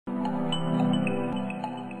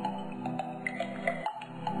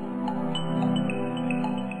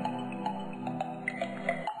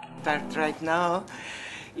start right now.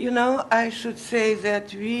 You know, I should say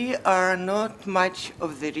that we are not much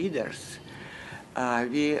of the readers.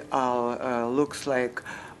 We are, looks like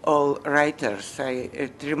all writers.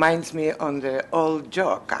 It reminds me on the old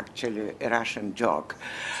joke, actually, a Russian joke,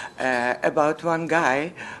 about one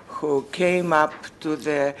guy who came up to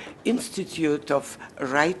the Institute of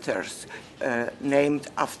Writers, named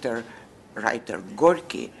after writer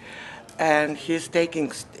Gorky. And he's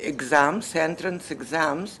taking exams, entrance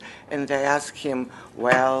exams, and they ask him,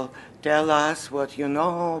 well, tell us what you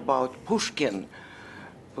know about Pushkin.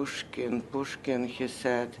 Pushkin, he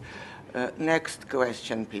said, next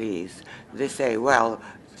question, please. They say, well,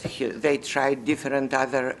 they tried different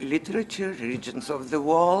other literature, regions of the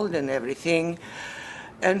world and everything.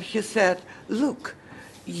 And he said, look,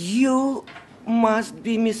 you must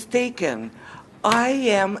be mistaken. I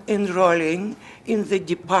am enrolling in the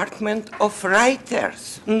department of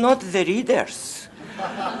writers, not the readers.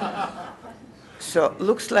 So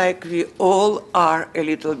looks like we all are a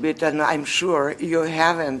little bit, and I'm sure you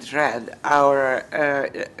haven't read our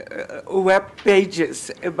web pages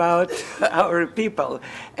about our people.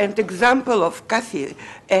 An example of Kathy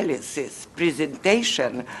Ellis's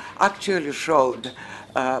presentation actually showed,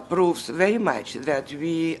 proves very much that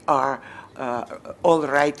we are all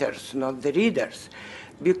writers, not the readers,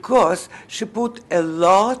 because she put a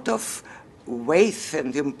lot of weight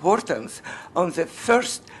and importance on the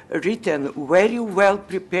first written, very well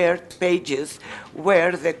prepared pages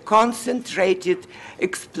where the concentrated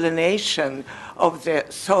explanation of the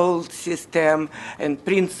soul system and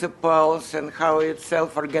principles and how it's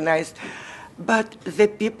self-organized. But the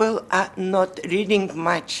people are not reading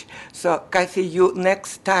much. So, Kathy, you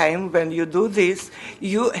next time when you do this,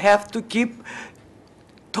 you have to keep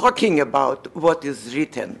talking about what is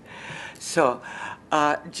written. So,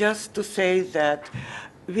 just to say that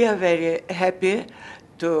we are very happy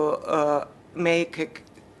to make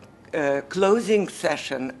a closing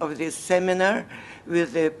session of this seminar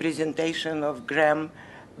with the presentation of Graham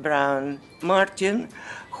Brown Martin,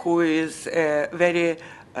 who is very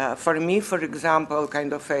for me, for example,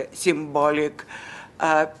 kind of a symbolic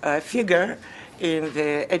figure in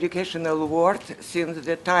the educational world since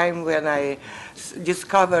the time when I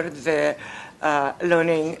discovered the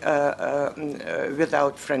Learning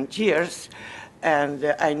Without Frontiers,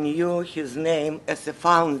 and I knew his name as the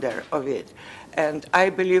founder of it. And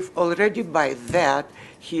I believe already by that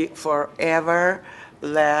he forever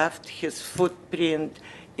left his footprint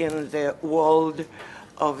in the world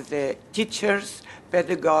of the teachers,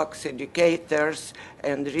 pedagogues, educators,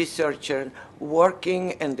 and researchers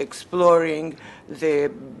working and exploring the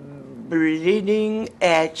bleeding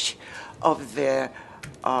edge of the,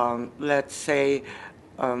 let's say,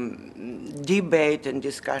 debate and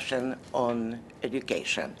discussion on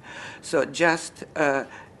education. So just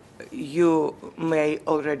you may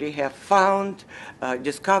already have found,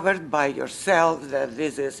 discovered by yourself that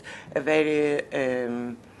this is a very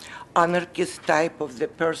anarchist type of the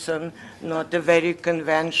person, not a very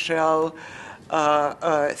conventional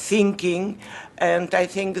thinking, and I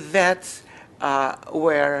think that's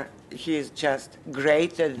where he is just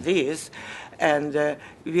great at this, and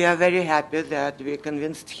we are very happy that we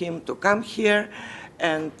convinced him to come here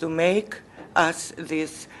and to make us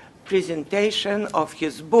this presentation of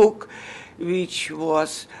his book, which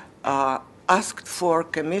was asked for,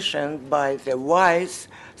 commissioned by the WISE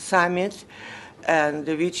Summit, and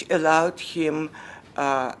which allowed him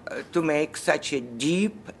to make such a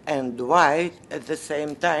deep and wide, at the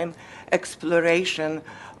same time, exploration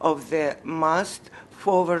of the most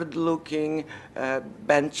forward-looking,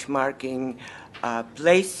 benchmarking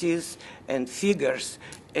places and figures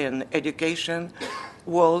in education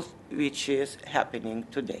world, which is happening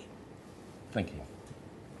today. Thank you.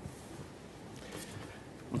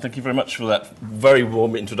 Well, thank you very much for that very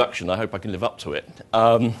warm introduction. I hope I can live up to it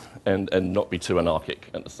and not be too anarchic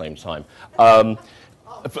at the same time.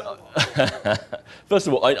 First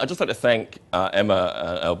of all, I'd just like to thank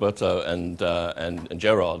Emma, Alberto, and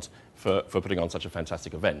Gerard for putting on such a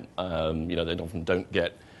fantastic event. You know, they often don't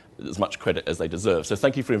get as much credit as they deserve. So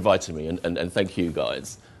thank you for inviting me, and thank you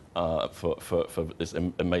guys for this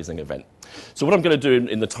amazing event. So what I'm going to do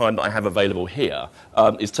in the time that I have available here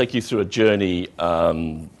is take you through a journey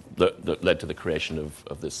that led to the creation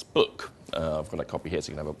of this book. I've got a copy here,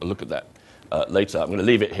 so you can have a look at that later. I'm going to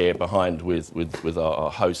leave it here behind with our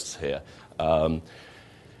hosts here.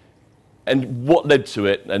 And what led to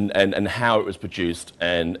it, and how it was produced,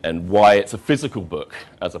 and why it's a physical book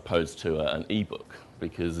as opposed to an e-book,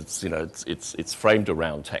 because it's framed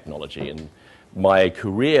around technology. And my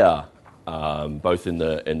career, both in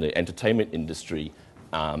the entertainment industry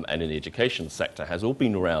and in the education sector has all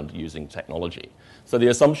been around using technology. So the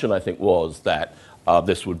assumption, I think, was that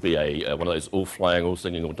this would be one of those all flying, all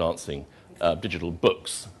singing, all dancing digital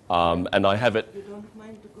books. And I have it... You don't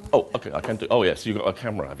mind to go? Oh, okay, I can do... Oh, yes, you've got a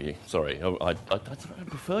camera, have you? Sorry, I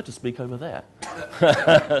prefer to speak over there.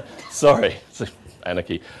 Sorry, it's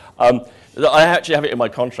anarchy. I actually have it in my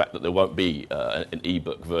contract that there won't be an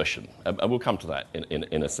e-book version, and we'll come to that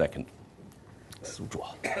in a second. So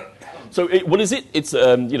what is it? It's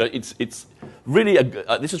it's really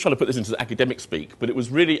this is trying to put this into academic speak, but it was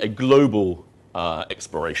really a global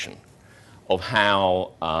exploration of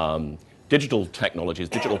how digital technologies,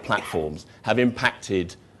 digital platforms have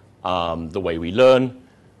impacted the way we learn,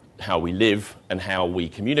 how we live, and how we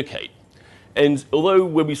communicate. And although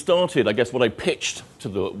when we started, I guess what I pitched to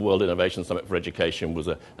the World Innovation Summit for Education was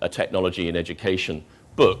a technology in education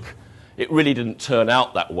book, it really didn't turn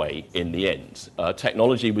out that way in the end.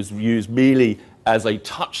 Technology was used merely as a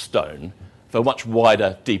touchstone for much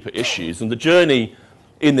wider, deeper issues. And the journey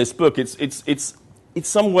in this book, in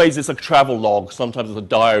some ways it's a travel log, sometimes it's a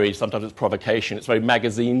diary, sometimes it's provocation. It's very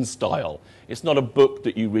magazine style. It's not a book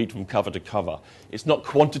that you read from cover to cover. It's not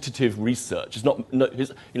quantitative research. It's not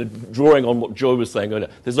drawing on what Joy was saying earlier.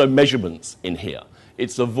 There's no measurements in here.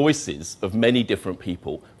 It's the voices of many different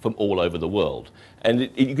people from all over the world. And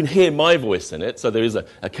you can hear my voice in it, so there is an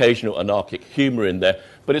occasional anarchic humour in there,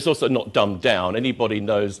 but it's also not dumbed down. Anybody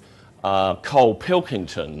knows Cole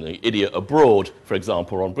Pilkington, the Idiot Abroad, for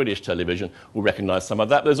example, on British television, will recognise some of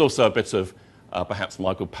that. There's also a bit of perhaps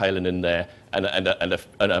Michael Palin in there and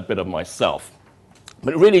a bit of myself.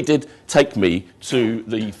 But it really did take me to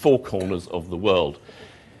the four corners of the world.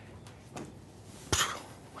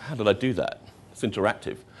 How did I do that? It's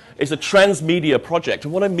interactive. It's a transmedia project,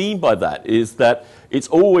 and what I mean by that is that it's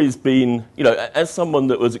always been, as someone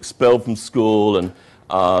that was expelled from school and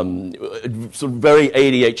sort of very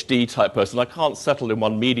ADHD type person, I can't settle in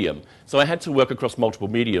one medium. So I had to work across multiple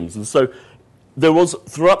mediums. And so there was,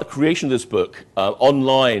 throughout the creation of this book,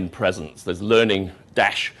 online presence. There's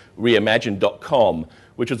learning-reimagined.com,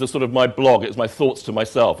 which is a sort of my blog. It's my thoughts to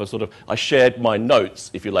myself. I shared my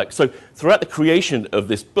notes, if you like. So throughout the creation of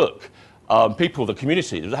this book, people, the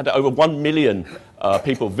community, there had over 1 million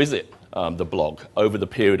people visit the blog over the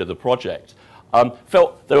period of the project.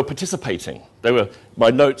 Felt they were participating. My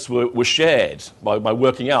notes were shared by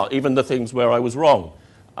working out, even the things where I was wrong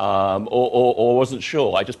or wasn't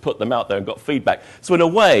sure. I just put them out there and got feedback. So in a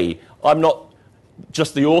way, I'm not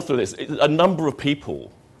just the author of this. A number of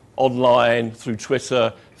people online, through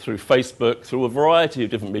Twitter, through Facebook, through a variety of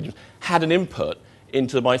different mediums, had an input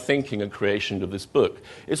into my thinking and creation of this book.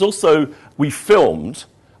 It's also, we filmed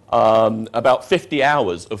about 50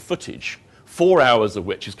 hours of footage, 4 hours of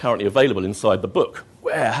which is currently available inside the book.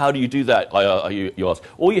 How do you do that, you ask?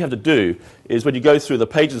 All you have to do is when you go through the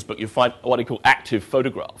pages of the book, you find what they call active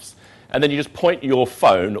photographs. And then you just point your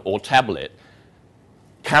phone or tablet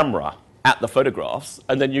camera at the photographs,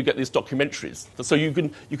 and then you get these documentaries. So you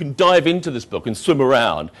can dive into this book and swim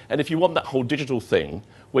around. And if you want that whole digital thing,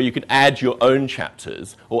 where you can add your own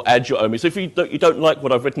chapters or add your own... So if you don't like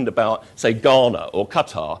what I've written about, say, Ghana or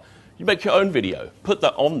Qatar, you make your own video, put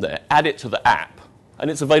that on there, add it to the app, and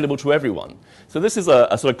it's available to everyone. So this is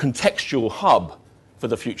a sort of contextual hub for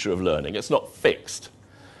the future of learning. It's not fixed.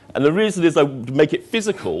 And the reason is I make it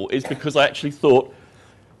physical is because I actually thought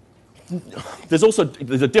there's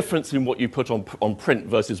a difference in what you put on print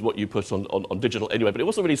versus what you put on digital anyway, but it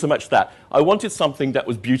wasn't really so much that. I wanted something that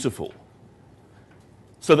was beautiful,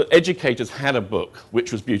 so that educators had a book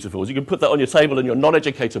which was beautiful. So you can put that on your table and your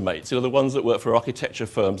non-educator mates, the ones that work for architecture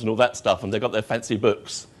firms and all that stuff, and they've got their fancy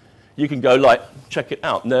books. You can go check it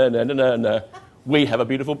out. No. We have a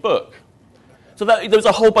beautiful book. So there was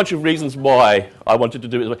a whole bunch of reasons why I wanted to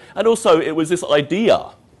do it this way. And also, it was this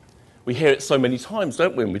idea. We hear it so many times,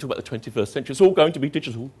 don't we, when we talk about the 21st century. It's all going to be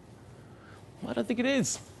digital. I don't think it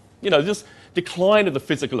is. This decline of the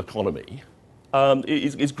physical economy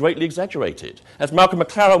is greatly exaggerated. As Malcolm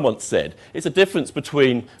McLaren once said, it's a difference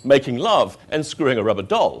between making love and screwing a rubber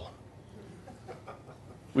doll.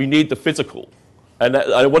 We need the physical. And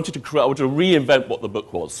I wanted to reinvent what the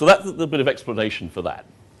book was. So that's a bit of explanation for that.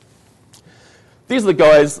 These are the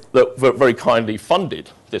guys that very kindly funded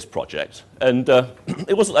this project. And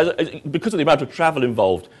it wasn't, because of the amount of travel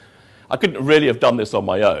involved, I couldn't really have done this on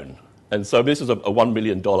my own. And so this is a $1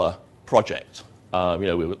 million project.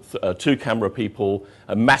 We were 2 camera people,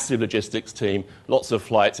 a massive logistics team, lots of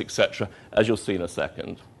flights, etc., as you'll see in a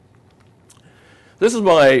second. This is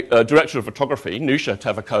my director of photography, Nusha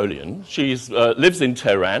Tavakolian. She lives in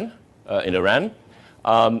Tehran, in Iran.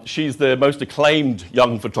 She's the most acclaimed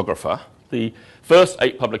young photographer The first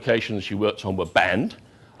 8 publications she worked on were banned,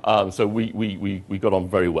 so we got on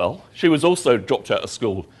very well. She was also dropped out of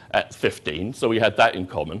school at 15, so we had that in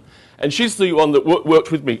common. And she's the one that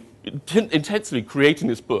worked with me intensely creating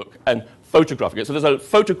this book and photographing it. So there's a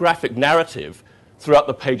photographic narrative throughout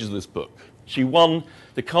the pages of this book. She won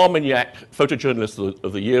the Carmignac Photojournalist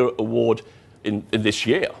of the Year award in this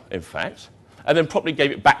year, in fact, and then promptly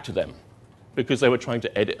gave it back to them because they were trying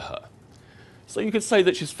to edit her. So you could say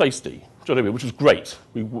that she's feisty, do you know what I mean? Which is great.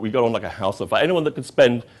 We got on like a house on fire. Anyone that could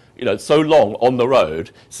spend so long on the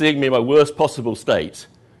road seeing me in my worst possible state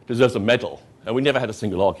deserves a medal, and we never had a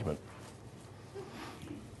single argument.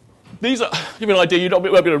 These are, give you an idea, you're not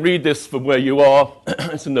able to read this from where you are,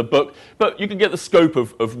 it's in the book, but you can get the scope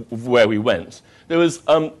of where we went. There was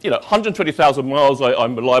 120,000 miles,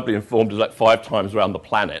 I'm reliably informed, is like 5 times around the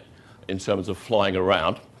planet in terms of flying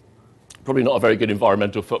around. Probably not a very good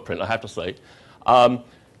environmental footprint, I have to say.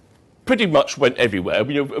 Pretty much went everywhere.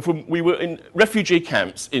 We were in refugee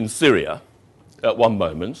camps in Syria at one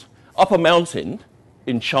moment, up a mountain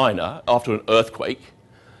in China after an earthquake.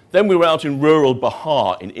 Then we were out in rural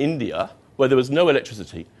Bihar in India, where there was no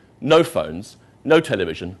electricity, no phones, no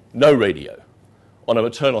television, no radio, on a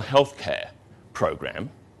maternal health care program,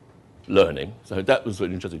 learning. So that was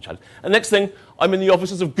an interesting challenge. And next thing, I'm in the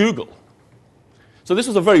offices of Google. So this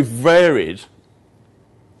was a very varied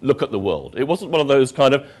look at the world. It wasn't one of those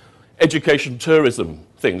kind of education tourism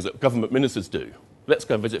things that government ministers do. Let's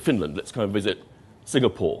go and visit Finland, let's go and visit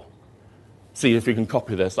Singapore, see if we can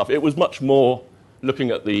copy their stuff. It was much more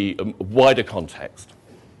looking at the wider context.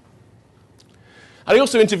 And he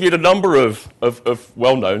also interviewed a number of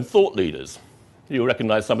well-known thought leaders. You'll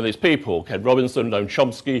recognize some of these people: Ken Robinson, Noam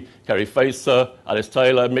Chomsky, Carrie Facer, Alice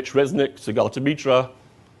Taylor, Mitch Resnick, Sigal Tamitra,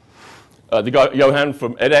 the guy Johan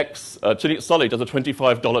from edX, Tinit Sully does a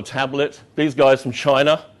 $25 tablet. These guys from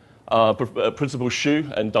China, Principal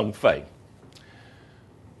Xu and Deng Fei.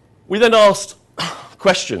 We then asked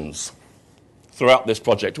questions throughout this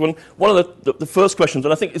project. One of the first questions,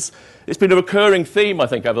 and I think it's been a recurring theme, I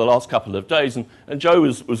think, over the last couple of days, and Joe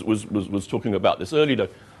was talking about this earlier.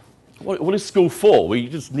 What is school for? We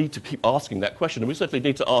just need to keep asking that question, and we certainly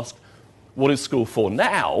need to ask, what is school for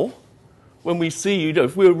now? When we see,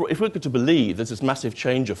 if we're going to believe there's this massive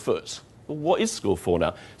change afoot, well, what is school for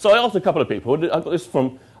now? So I asked a couple of people. I got this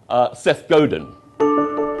from Seth Godin.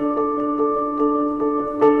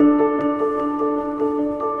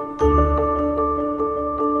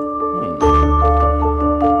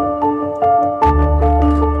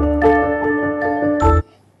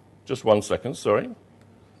 Just 1 second, sorry.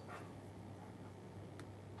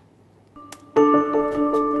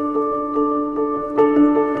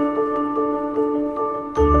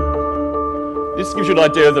 This gives you an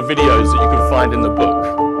idea of the videos that you can find in the book.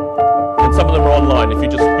 And some of them are online. If you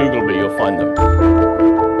just Google me, you'll find them.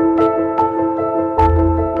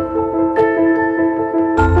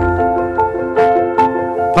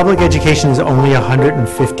 Public education is only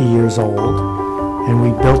 150 years old, and we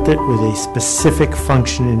built it with a specific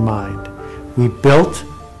function in mind. We built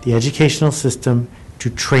the educational system to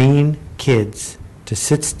train kids to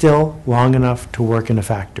sit still long enough to work in a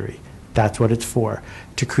factory. That's what it's for,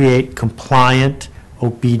 to create compliant,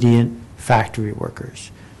 obedient factory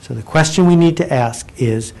workers. So the question we need to ask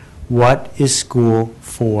is, what is school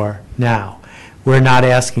for now? We're not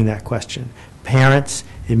asking that question. Parents,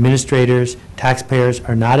 administrators, taxpayers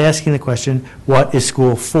are not asking the question, what is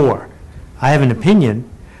school for? I have an opinion.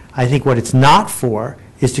 I think what it's not for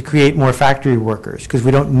is to create more factory workers, because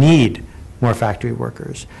we don't need more factory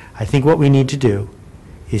workers. I think what we need to do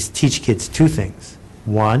is teach kids 2 things.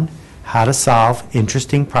 1, how to solve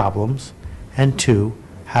interesting problems, and 2,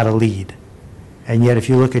 how to lead. And yet if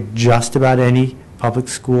you look at just about any public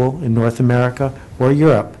school in North America or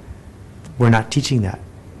Europe, we're not teaching that.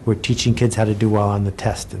 We're teaching kids how to do well on the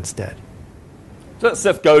test instead. So that's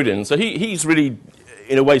Seth Godin. So he's really,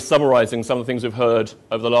 in a way, summarizing some of the things we've heard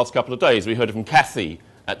over the last couple of days. We heard it from Kathy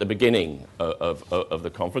at the beginning of the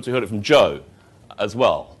conference. We heard it from Joe as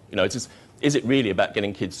well. Is it really about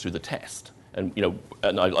getting kids through the test? And I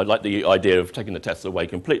like the idea of taking the tests away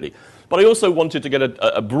completely. But I also wanted to get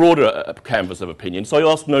a broader canvas of opinion, so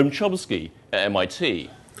I asked Noam Chomsky at MIT.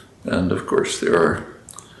 And of course there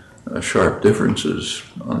are sharp differences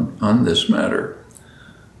on this matter.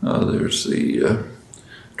 There's the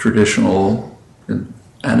traditional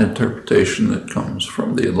an interpretation that comes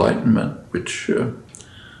from the Enlightenment, which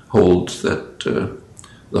holds that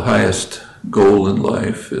the highest goal in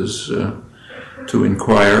life is to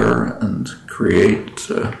inquire and create,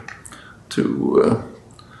 to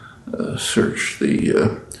search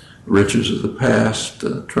the riches of the past,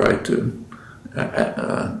 try to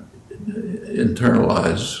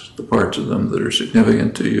internalize the parts of them that are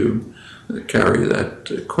significant to you, carry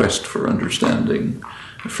that quest for understanding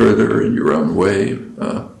further in your own way.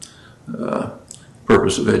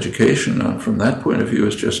 Purpose of education, from that point of view,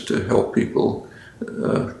 is just to help people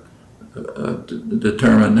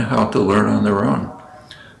determine how to learn on their own.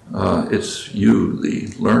 It's you, the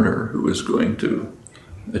learner, who is going to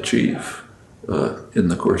achieve in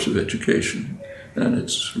the course of education, and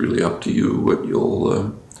it's really up to you what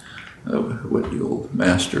you'll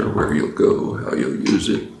master, where you'll go, how you'll use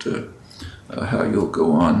it, how you'll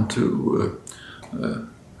go on to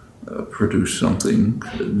produce something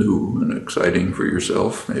new and exciting for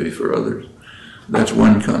yourself, maybe for others. That's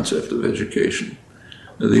one concept of education.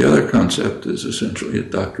 The other concept is essentially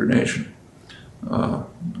indoctrination.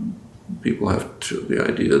 People have the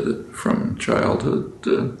idea that from childhood,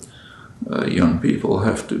 young people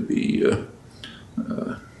have to be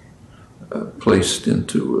placed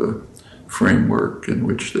into a framework in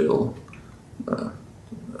which they'll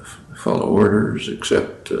follow orders,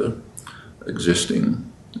 accept existing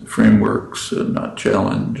frameworks, not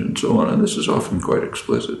challenge, and so on. And this is often quite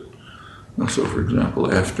explicit. So, for example,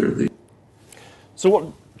 after the... So what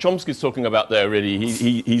Chomsky's talking about there, really,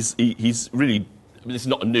 he's really... This is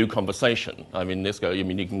not a new conversation. I mean,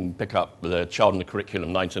 you can pick up The Child in the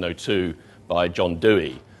Curriculum, 1902, by John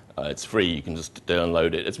Dewey. It's free, you can just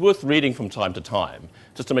download it. It's worth reading from time to time,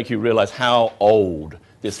 just to make you realize how old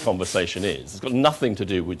this conversation is. It's got nothing to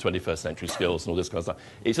do with 21st century skills and all this kind of stuff.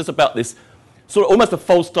 It's just about this sort of almost a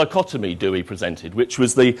false dichotomy Dewey presented, which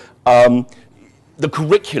was the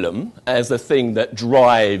curriculum as the thing that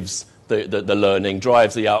drives the learning,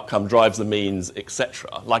 drives the outcome, drives the means,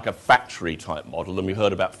 etc., like a factory-type model, and we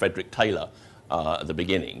heard about Frederick Taylor at the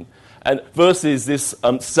beginning, and versus this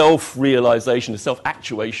self-realization, the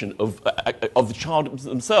self-actuation of the child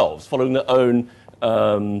themselves, following their own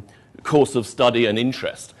course of study and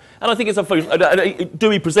interest. And I think it's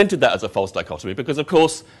Dewey presented that as a false dichotomy because, of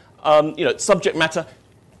course, subject matter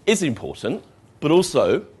is important, but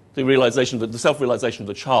also the realization that the self-realization of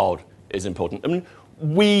the child is important. I mean,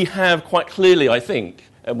 we have quite clearly, I think,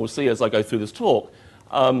 and we'll see as I go through this talk,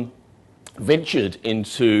 ventured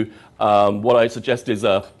into what I suggest is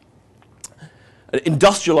an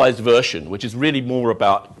industrialized version, which is really more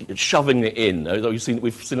about shoving it in.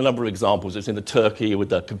 We've seen a number of examples. It's in the turkey with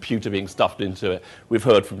the computer being stuffed into it. We've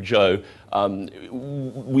heard from Joe.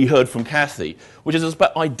 We heard from Kathy, which is this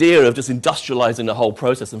idea of just industrializing the whole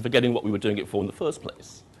process and forgetting what we were doing it for in the first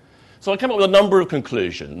place. So I came up with a number of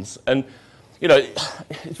conclusions, and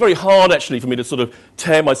it's very hard actually for me to sort of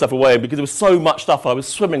tear myself away because there was so much stuff. I was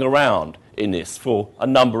swimming around in this for a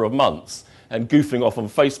number of months and goofing off on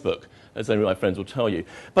Facebook, as any of my friends will tell you.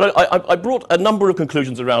 But I brought a number of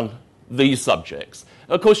conclusions around these subjects.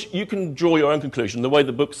 Of course, you can draw your own conclusion. The way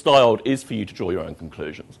the book's styled is for you to draw your own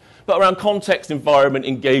conclusions. But around context, environment,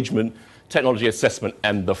 engagement, technology assessment,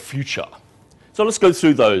 and the future. So let's go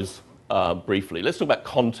through those briefly. Let's talk about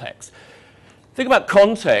context. The thing about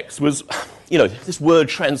context was, this word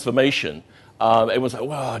transformation. Everyone's like,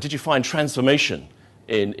 wow, did you find transformation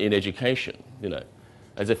in education?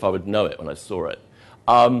 As if I would know it when I saw it.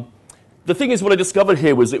 The thing is, what I discovered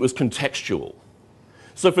here was it was contextual.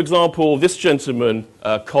 So, for example, this gentleman,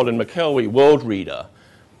 Colin McKelvey, world reader,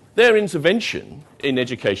 their intervention in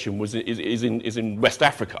education is in West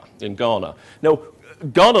Africa, in Ghana. Now,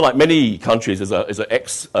 Ghana, like many countries, is an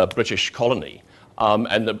ex-British colony.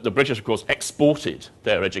 And the British, of course, exported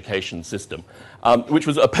their education system, which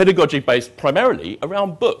was a pedagogy based primarily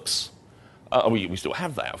around books. We still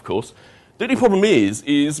have that, of course. The only problem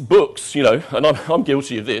is books, and I'm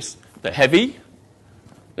guilty of this, they're heavy,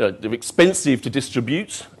 they're expensive to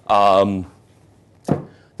distribute, they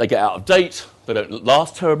get out of date, they don't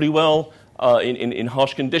last terribly well in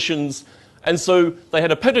harsh conditions, and so they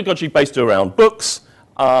had a pedagogy based around books,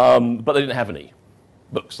 but they didn't have any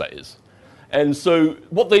books, that is. And so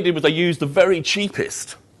what they did was they used the very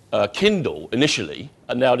cheapest Kindle initially,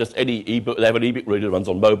 and now just any ebook, they have an ebook reader that runs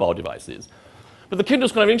on mobile devices. But the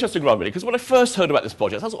Kindle's kind of interesting one, really, because when I first heard about this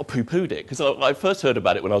project, I sort of poo-pooed it, because I first heard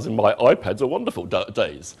about it when I was in my iPads are wonderful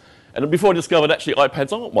days. And before I discovered actually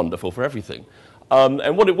iPads aren't wonderful for everything.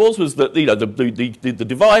 And what it was that the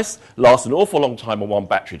device lasts an awful long time on one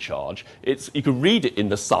battery charge. You can read it in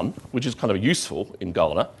the sun, which is kind of useful in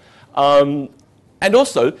Ghana. And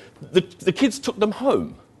also, the kids took them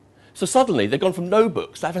home. So suddenly, they've gone from no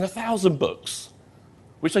books to having 1,000 books,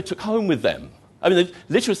 which they took home with them. I mean,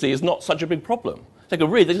 literacy is not such a big problem. They could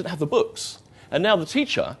read, they didn't have the books. And now the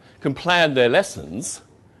teacher can plan their lessons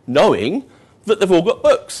knowing that they've all got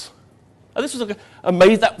books. And this was like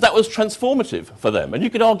amazing. That was transformative for them. And you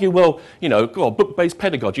could argue, well, you know, God, book-based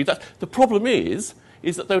pedagogy. The problem is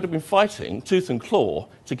that they would have been fighting tooth and claw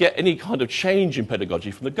to get any kind of change in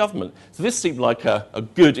pedagogy from the government. So this seemed like a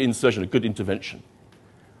good insertion, a good intervention.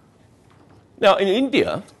 Now, in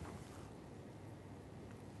India,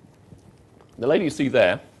 the lady you see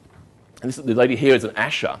there, and the lady here is an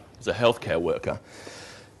ASHA, is a healthcare worker.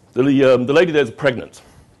 The lady there is pregnant.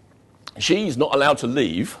 She's not allowed to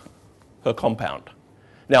leave her compound.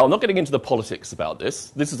 Now, I'm not getting into the politics about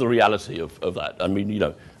this. This is the reality of that. I mean, you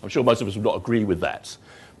know, I'm sure most of us would not agree with that.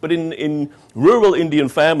 But in rural Indian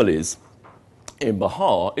families in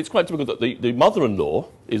Bihar, it's quite typical that the mother-in-law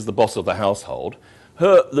is the boss of the household.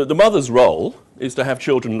 The mother's role is to have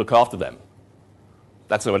children and look after them.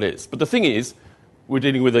 That's how it is. But the thing is, we're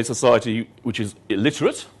dealing with a society which is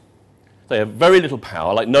illiterate. They have very little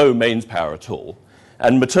power, like no mains power at all.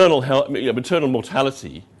 And maternal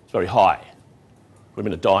mortality is very high.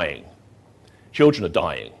 Women are dying. Children are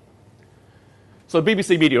dying. So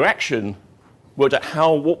BBC Media Action worked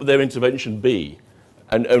out what would their intervention be,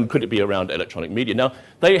 and could it be around electronic media. Now,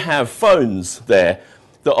 they have phones there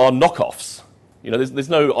that are knockoffs. You know, there's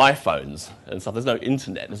no iPhones and stuff. There's no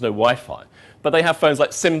internet. There's no Wi-Fi. But they have phones like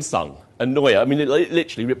Samsung and Nokia. I mean, it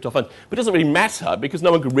literally ripped off phones. But it doesn't really matter because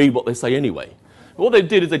no one can read what they say anyway. What they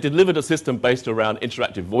did is they delivered a system based around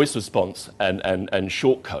interactive voice response and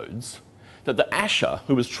short codes that the ASHA,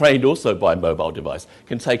 who was trained also by a mobile device,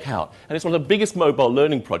 can take out. And it's one of the biggest mobile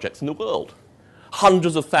learning projects in the world.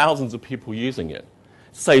 Hundreds of thousands of people using it,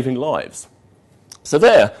 saving lives. So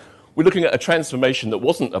there, we're looking at a transformation that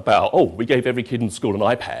wasn't about, oh, we gave every kid in school an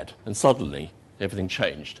iPad, and suddenly everything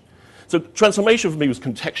changed. So transformation for me was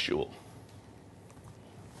contextual.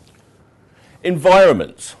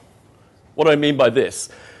 Environment. What do I mean by this?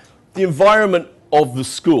 The environment of the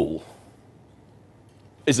school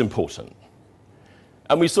is important.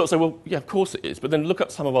 And we sort of say, well, yeah, of course it is, but then look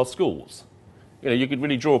at some of our schools. You know, you could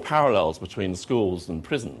really draw parallels between schools and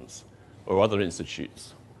prisons or other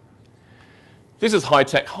institutes. This is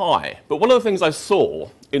high-tech high, but one of the things I saw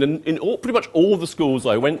in pretty much all the schools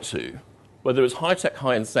I went to, whether it was high-tech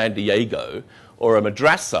high in San Diego or a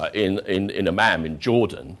madrasa in Amman in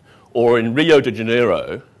Jordan, or in Rio de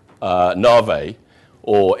Janeiro, Nave,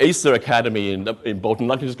 or Asa Academy in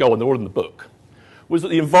Bolton, I can just go on, they're all in the book, was that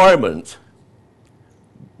the environment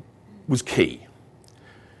was key.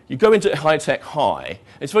 You go into high-tech high,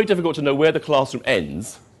 it's very difficult to know where the classroom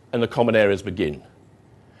ends and the common areas begin.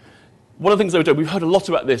 One of the things they were doing, we've heard a lot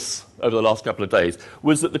about this over the last couple of days,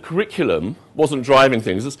 was that the curriculum wasn't driving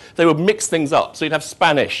things. They would mix things up. So you'd have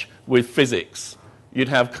Spanish with physics. You'd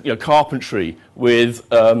have carpentry with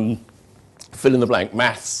fill-in-the-blank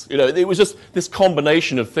maths. You know, it was just this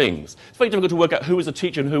combination of things. It's very difficult to work out who was a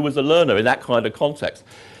teacher and who was a learner in that kind of context.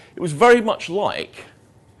 It was very much like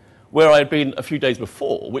where I had been a few days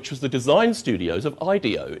before, which was the design studios of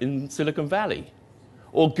IDEO in Silicon Valley,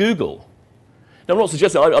 or Google. Now, I'm not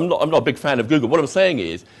suggesting, I'm not a big fan of Google. What I'm saying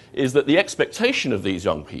is that the expectation of these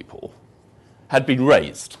young people had been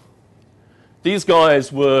raised. These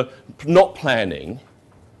guys were not planning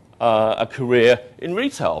a career in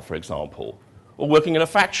retail, for example, or working in a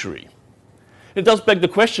factory. It does beg the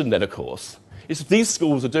question then, of course, is if these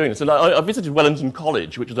schools are doing this. And I visited Wellington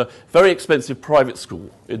College, which is a very expensive private school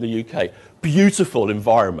in the UK. Beautiful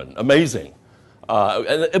environment, amazing.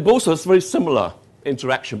 And also, it's a very similar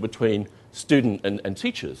interaction between student and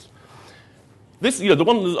teachers. This, the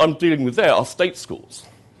ones I'm dealing with there are state schools.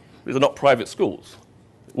 These are not private schools.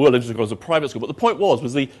 Wellington College is a private school. But the point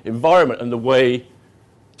was the environment and the way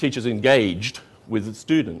teachers engaged with the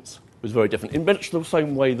students was very different, in much the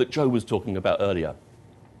same way that Joe was talking about earlier.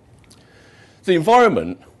 The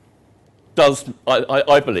environment does,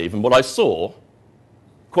 I believe, and what I saw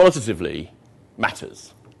qualitatively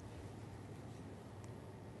matters.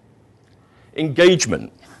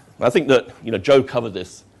 Engagement. I think that Joe covered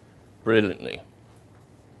this brilliantly.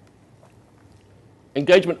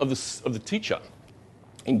 Engagement of the teacher,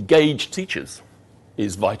 engaged teachers,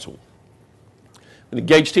 is vital. With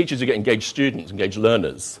engaged teachers, you get engaged students, engaged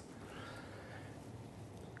learners.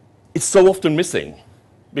 It's so often missing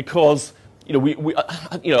because I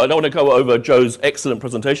don't want to go over Joe's excellent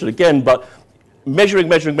presentation again, but measuring,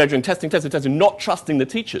 testing, not trusting the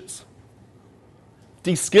teachers,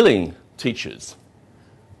 de-skilling teachers.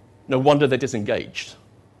 No wonder they're disengaged.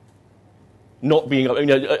 Not being,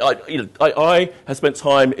 I have spent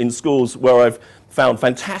time in schools where I've found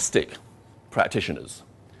fantastic practitioners,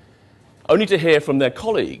 only to hear from their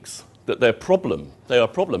colleagues that they are a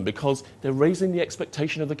problem because they're raising the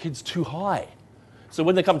expectation of the kids too high. So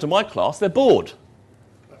when they come to my class, they're bored.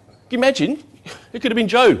 Can you imagine? It could have been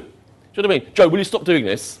Joe. you know what I mean? Joe, will you stop doing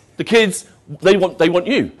this? The kids, they want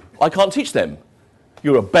you. I can't teach them.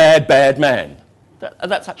 You're a bad, bad man.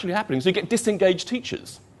 And that's actually happening. So you get disengaged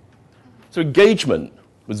teachers. So engagement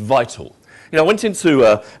was vital. You know, I went into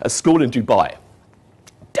a school in Dubai,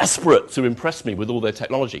 desperate to impress me with all their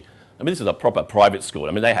technology. I mean, this is a proper private school.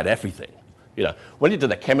 I mean, they had everything. You know, when you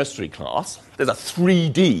did a chemistry class, there's a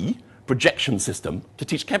 3D projection system to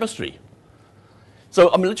teach chemistry. So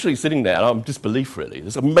I'm literally sitting there, and I'm in disbelief, really.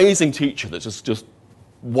 This amazing teacher that's just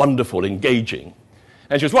wonderful, engaging.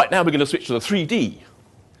 And she goes, right, now we're going to switch to the 3D.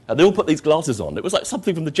 And they all put these glasses on. It was like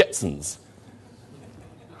something from the Jetsons.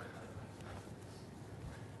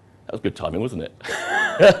 That was good timing, wasn't it?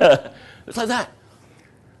 It's like that.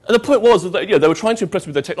 And the point was that they were trying to impress me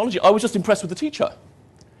with their technology. I was just impressed with the teacher.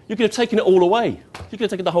 You could have taken it all away. You could have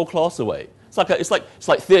taken the whole class away. It's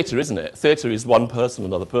like theatre, isn't it? Theatre is one person,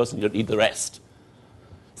 another person. You don't need the rest.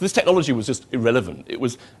 So this technology was just irrelevant. It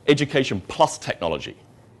was education plus technology.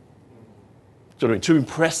 To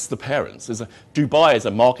impress the parents. Dubai is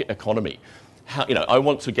a market economy. I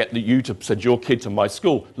want to get you to send your kid to my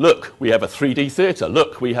school. Look, we have a 3D theatre.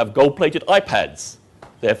 Look, we have gold-plated iPads.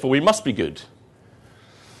 Therefore, we must be good.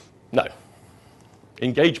 No.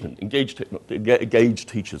 Engagement, engaged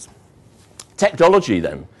teachers. Technology,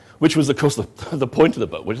 then, which was, of course, the point of the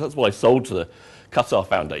book, that's what I sold to the Qatar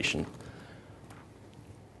Foundation.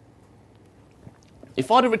 If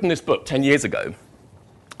I'd have written this book 10 years ago,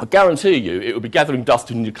 I guarantee you it would be gathering dust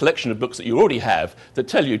in your collection of books that you already have that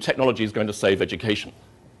tell you technology is going to save education.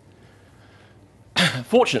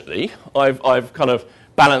 Fortunately, I've kind of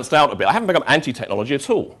balanced out a bit. I haven't become anti-technology at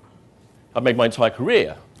all. I've made my entire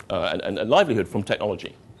career and livelihood from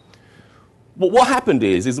technology. But what happened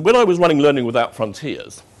is when I was running Learning Without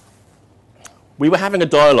Frontiers, we were having a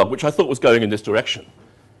dialogue which I thought was going in this direction,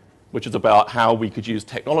 which is about how we could use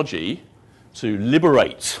technology to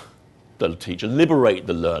liberate the teacher, liberate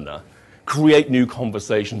the learner, create new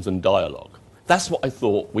conversations and dialogue. That's what I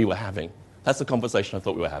thought we were having. That's the conversation I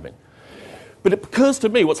thought we were having. But it occurs to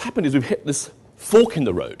me what's happened is we've hit this fork in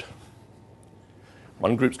the road.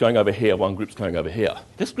 One group's going over here, one group's going over here.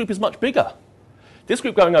 This group is much bigger. This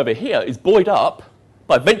group going over here is buoyed up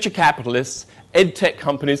by venture capitalists, ed tech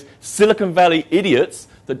companies, Silicon Valley idiots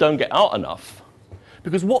that don't get out enough.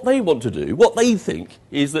 Because what they want to do, what they think,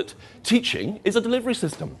 is that teaching is a delivery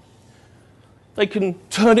system. They can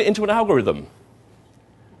turn it into an algorithm.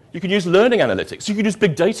 You can use learning analytics. You can use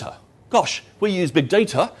big data. Gosh, we use big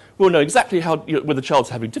data. We'll know exactly how where the child's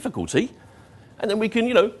having difficulty. And then we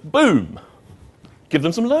can, boom, give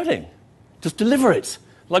them some learning. Just deliver it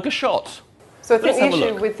like a shot. So I think the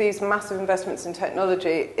issue with these massive investments in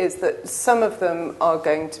technology is that some of them are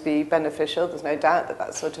going to be beneficial. There's no doubt that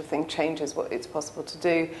that sort of thing changes what it's possible to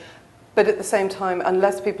do. But at the same time,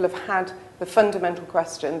 unless people have had the fundamental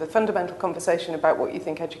question, the fundamental conversation about what you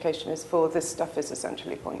think education is for, this stuff is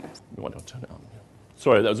essentially pointless. You want to turn it on?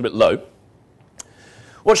 Sorry, that was a bit low.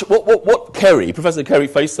 What Professor Kerry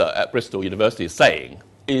Facer at Bristol University is saying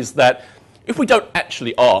is that if we don't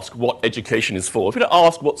actually ask what education is for, if we don't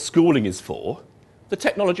ask what schooling is for, the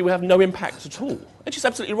technology will have no impact at all. And she's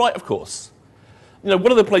absolutely right, of course.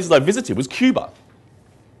 One of the places I visited was Cuba.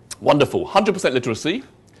 Wonderful, 100% literacy,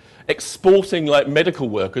 exporting like medical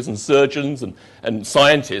workers and surgeons and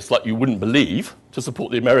scientists like you wouldn't believe to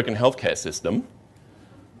support the American healthcare system.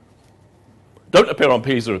 Don't appear on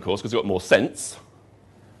PISA, of course, because you've got more sense.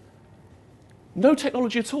 No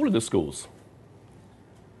technology at all in the schools.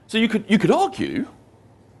 So you could argue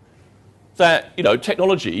that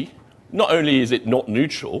technology, not only is it not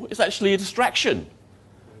neutral, it's actually a distraction.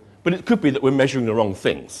 But it could be that we're measuring the wrong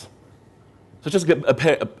things. So just to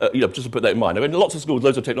put that in mind. I mean, lots of schools,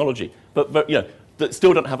 loads of technology, but that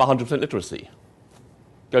still don't have 100% literacy.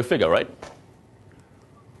 Go figure, right?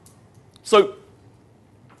 So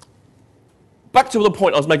back to the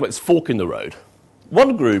point I was making about this fork in the road.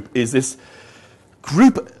 One group is this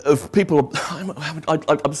group of people.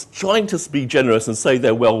 I'm trying to be generous and say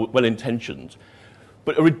they're well-intentioned,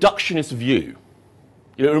 but a reductionist view.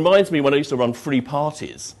 It reminds me when I used to run free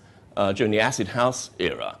parties during the acid house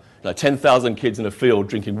era. 10,000 kids in a field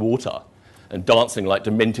drinking water and dancing like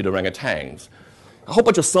demented orangutans. A whole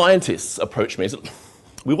bunch of scientists approached me and said,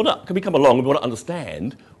 can we come along? We want to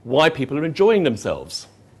understand why people are enjoying themselves.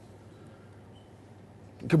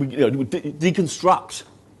 Can we deconstruct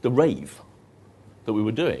the rave that we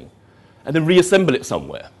were doing and then reassemble it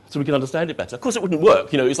somewhere so we can understand it better? Of course, it wouldn't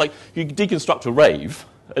work. It's like you deconstruct a rave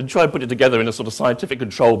and try and put it together in a sort of scientific,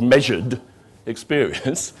 controlled, measured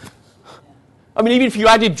experience. I mean, even if you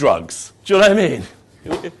added drugs, do you know what I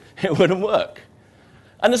mean? It wouldn't work.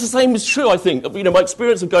 And it's the same is true, I think. You know, my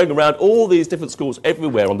experience of going around all these different schools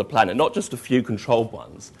everywhere on the planet, not just a few controlled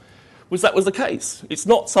ones, was that was the case. It's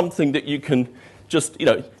not something that you can just, you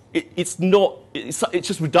know, it's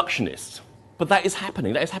just reductionist. But that is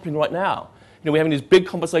happening. That is happening right now. You know, we're having these big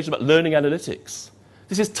conversations about learning analytics.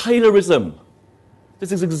 This is Taylorism.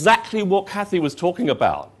 This is exactly what Kathy was talking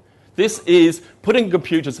about. This is putting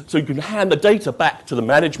computers so you can hand the data back to the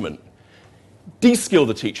management, de-skill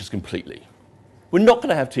the teachers completely. We're not going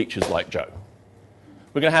to have teachers like Joe.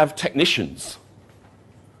 We're going to have technicians.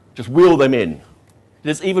 Just wheel them in.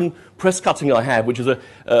 There's even press cutting I had, which is a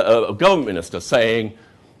government minister saying,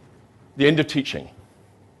 the end of teaching,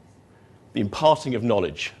 the imparting of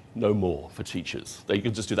knowledge, no more for teachers. They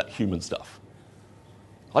can just do that human stuff.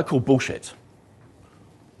 I call bullshit.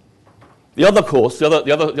 The other course, the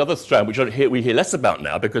other strand, which we hear less about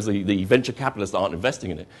now because the venture capitalists aren't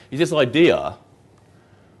investing in it, is this idea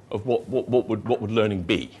of what would learning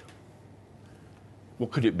be?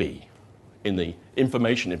 What could it be in the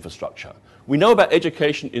information infrastructure? We know about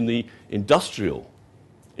education in the industrial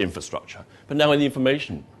infrastructure, but now in the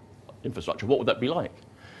information infrastructure, what would that be like?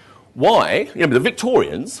 Why? You know, the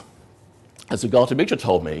Victorians, as Sugata Mitra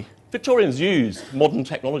told me, Victorians used modern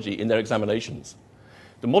technology in their examinations.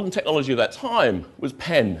 The modern technology of that time was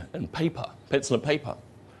pen and paper, pencil and paper.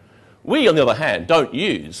 We, on the other hand, don't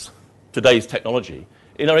use today's technology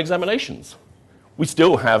in our examinations. We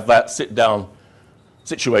still have that sit-down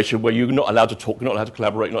situation where you're not allowed to talk, you're not allowed to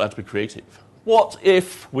collaborate, you're not allowed to be creative. What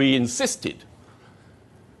if we insisted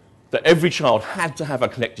that every child had to have a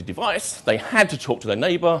connected device, they had to talk to their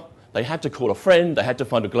neighbour, they had to call a friend, they had to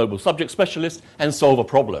find a global subject specialist and solve a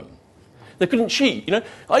problem? They couldn't cheat, you know.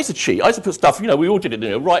 I used to cheat. I used to put stuff, you know, we all did it, you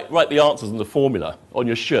know, write the answers and the formula on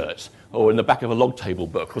your shirt or in the back of a log table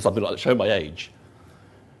book or something like that, show my age.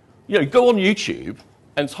 You know, go on YouTube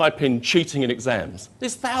and type in cheating in exams.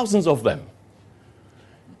 There's thousands of them.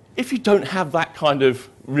 If you don't have that kind of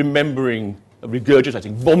remembering,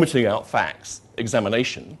 regurgitating, vomiting out facts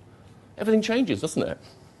examination, everything changes, doesn't it?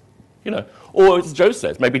 You know, or as Joe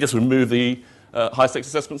says, maybe just remove the high-stakes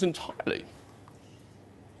assessments entirely.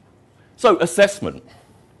 So, assessment.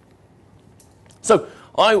 So,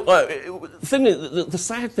 the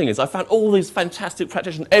sad thing is I found all these fantastic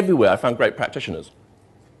practitioners everywhere. I found great practitioners.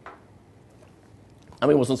 I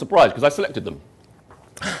mean, I wasn't surprised because I selected them.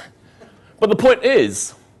 But the point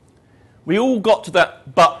is, we all got to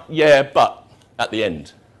that but at the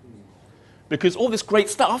end. Because all this great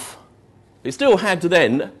stuff, they still had to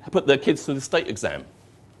then put their kids through the state exam.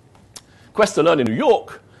 Quest to Learn in New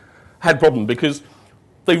York had a problem because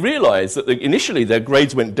they realized that initially their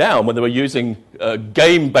grades went down when they were using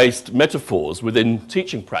game-based metaphors within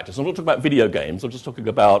teaching practice. I'm not talking about video games, I'm just talking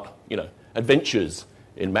about, you know, adventures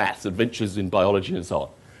in maths, adventures in biology and so on.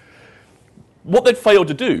 What they'd failed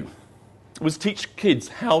to do was teach kids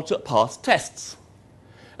how to pass tests.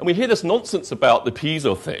 And we hear this nonsense about the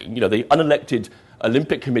PISA thing, you know, the unelected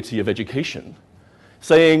Olympic Committee of Education,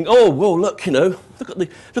 saying, "Oh, well, look, you know,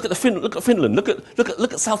 look at Finland, look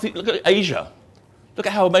at Asia, look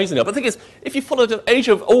at how amazing they are." But the thing is, if you follow it,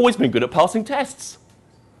 Asia have always been good at passing tests.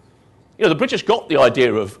 You know, the British got the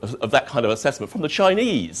idea of that kind of assessment from the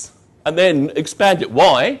Chinese and then expanded it.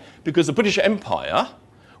 Why? Because the British Empire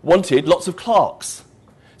wanted lots of clerks.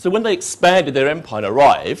 So when they expanded their empire and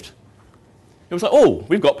arrived, it was like, oh,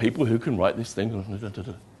 we've got people who can write this thing,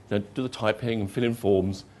 do the typing and fill in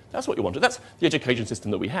forms. That's what you wanted. That's the education system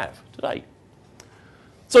that we have today.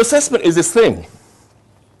 So assessment is this thing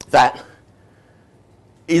that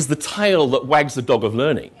is the tail that wags the dog of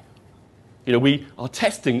learning. You know, we are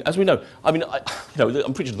testing, as we know. I mean,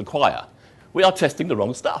 I'm preaching to the choir. We are testing the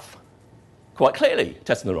wrong stuff. Quite clearly,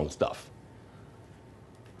 testing the wrong stuff.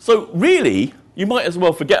 So really, you might as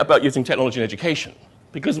well forget about using technology in education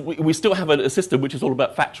because we still have a system which is all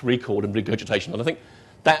about fact recall and regurgitation. And I think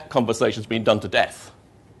that conversation's been done to death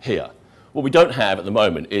here. What we don't have at the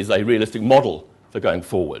moment is a realistic model for going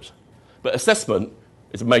forward. But assessment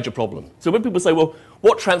is a major problem. So when people say, well,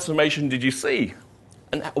 what transformation did you see?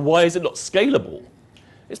 And why is it not scalable?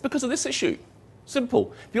 It's because of this issue.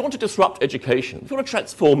 Simple. If you want to disrupt education, if you want to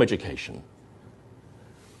transform education,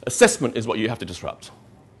 assessment is what you have to disrupt.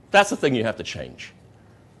 That's the thing you have to change.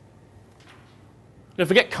 You know,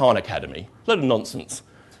 forget Khan Academy. A load of nonsense.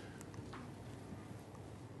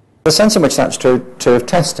 The sense in which that's true of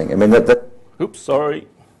testing. I mean, Oops, sorry.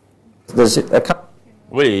 There's a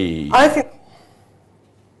I think.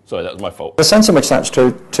 Sorry, that was my fault. The sense in which that's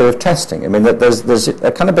true of testing. I mean, there's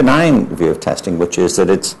a kind of benign view of testing, which is that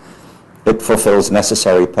it fulfills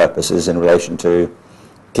necessary purposes in relation to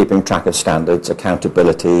keeping track of standards,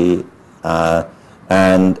 accountability,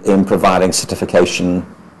 and in providing certification,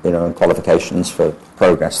 and qualifications for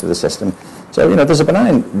progress through the system. So, there's a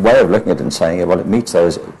benign way of looking at it and saying, well, it meets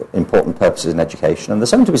those important purposes in education, and there's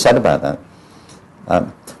something to be said about that.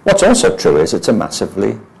 What's also true is it's a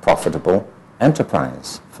massively profitable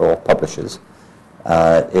enterprise for publishers.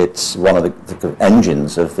 It's one of the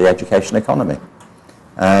engines of the education economy.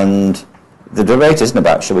 And the debate isn't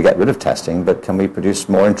about should we get rid of testing, but can we produce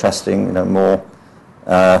more interesting, more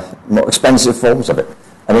expensive forms of it.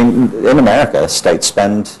 I mean, in America, states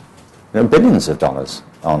spend billions of dollars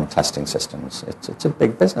on testing systems. It's a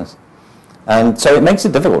big business. And so it makes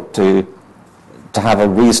it difficult to have a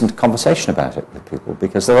reasoned conversation about it with people,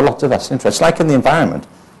 because there are lots of vested interests. Like in the environment,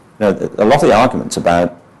 a lot of the arguments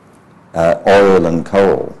about oil and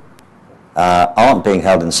coal aren't being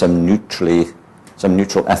held in some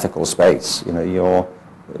neutral ethical space. In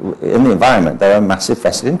the environment, there are massive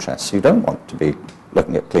vested interests. You don't want to be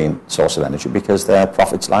looking at clean source of energy because their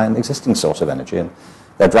profits lie in the existing source of energy, and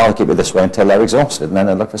they'd rather keep it this way until they're exhausted, and then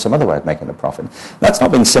they'll look for some other way of making a profit. That's not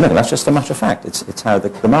being cynical, that's just a matter of fact. It's how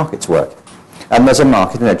the markets work. And there's a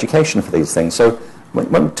market in education for these things. So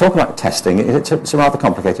when we talk about testing, it's a rather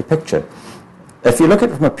complicated picture. If you look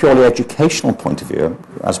at it from a purely educational point of view,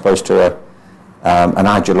 as opposed to an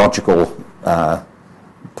ideological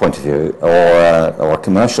point of view or a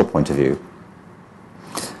commercial point of view,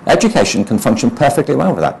 education can function perfectly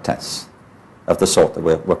well without tests of the sort that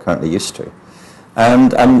we're currently used to.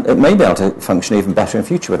 And it may be able to function even better in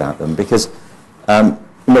future without them, because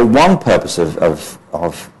one purpose of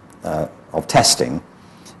testing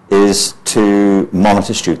is to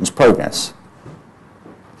monitor students' progress.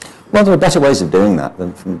 Well, there are better ways of doing that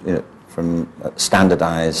than from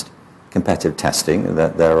standardized competitive testing.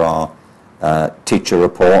 There are teacher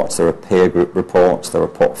reports, there are peer group reports, there are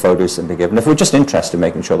portfolios that can be given. If we're just interested in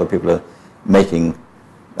making sure that people are making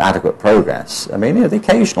adequate progress, I mean, the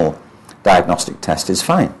occasional diagnostic test is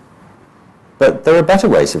fine. But there are better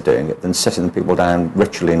ways of doing it than sitting people down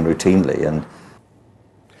ritually and routinely. And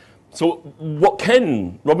so what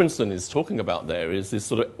Ken Robinson is talking about there is this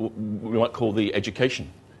sort of, we might call the education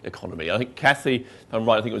economy. I think Kathy, if I'm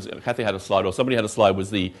right, I think it was Kathy had a slide, or somebody had a slide, was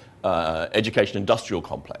the education industrial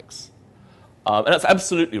complex. And that's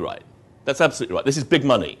absolutely right. That's absolutely right. This is big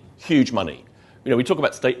money, huge money. We talk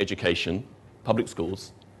about state education, public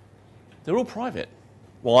schools. They're all private.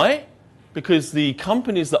 Why? Because the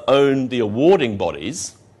companies that own the awarding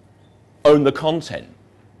bodies own the content.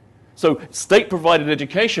 So state-provided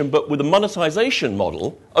education, but with a monetization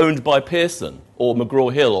model owned by Pearson or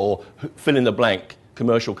McGraw-Hill or fill-in-the-blank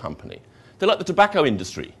commercial company. They're like the tobacco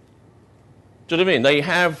industry. Do you know what I mean? They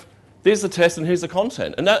have, there's the test and here's the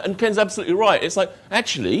content. And Ken's absolutely right. It's like,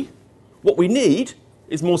 actually, what we need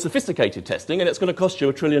is more sophisticated testing, and it's going to cost you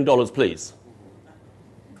 $1 trillion, please.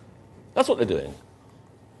 That's what they're doing.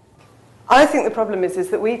 I think the problem is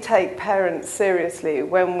that we take parents seriously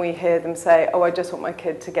when we hear them say, oh, I just want my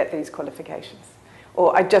kid to get these qualifications,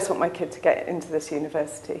 or I just want my kid to get into this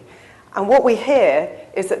university. And what we hear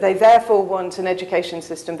is that they therefore want an education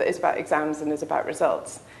system that is about exams and is about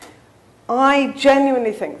results. I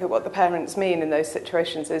genuinely think that what the parents mean in those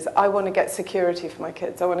situations is, I want to get security for my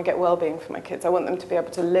kids, I want to get well-being for my kids, I want them to be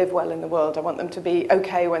able to live well in the world, I want them to be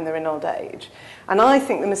okay when they're in old age. And I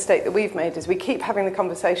think the mistake that we've made is we keep having the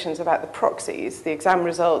conversations about the proxies, the exam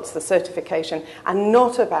results, the certification, and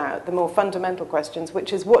not about the more fundamental questions,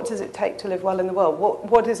 which is, what does it take to live well in the world?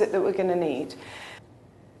 What is it that we're going to need?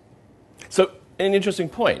 So, an interesting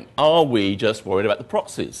point. Are we just worried about the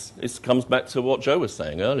proxies? This comes back to what Joe was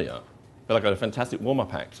saying earlier. I feel like a fantastic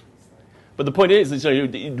warm-up act. But the point is,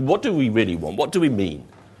 what do we really want? What do we mean?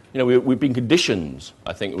 We've been conditioned,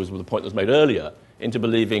 I think it was the point that was made earlier, into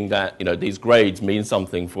believing that these grades mean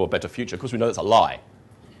something for a better future. Of course, we know that's a lie.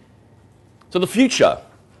 So the future.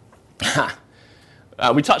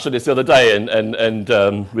 We touched on this the other day,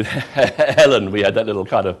 and with Helen, we had that little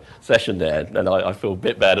kind of session there, and I feel a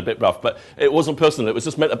bit bad, a bit rough, but it wasn't personal. It was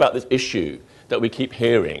just meant about this issue that we keep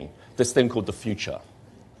hearing, this thing called the future.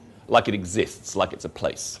 Like it exists, like it's a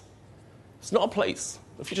place. It's not a place.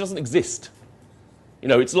 The future doesn't exist.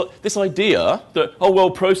 It's like this idea that, oh, well,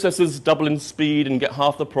 processors double in speed and get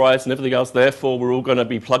half the price and everything else, therefore we're all going to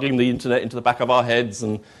be plugging the internet into the back of our heads.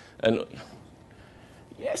 And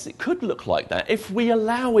yes, it could look like that if we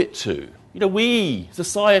allow it to. We,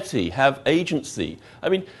 society, have agency. I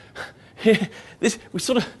mean, we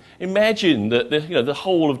sort of imagine that the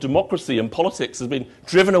whole of democracy and politics has been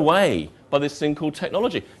driven away by this thing called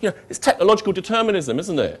technology. It's technological determinism,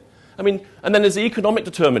 isn't it? I mean, and then there's the economic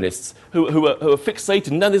determinists who are fixated.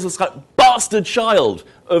 And then there's this like bastard child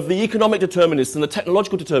of the economic determinists and the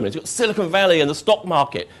technological determinists. You've got Silicon Valley and the stock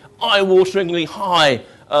market, eye-wateringly high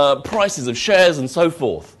prices of shares and so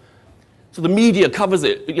forth. So the media covers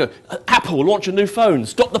it. You know, Apple launch a new phone,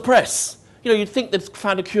 stop the press. You know, you'd think they'd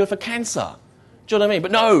found a cure for cancer. Do you know what I mean?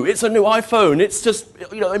 But no, it's a new iPhone. It's just,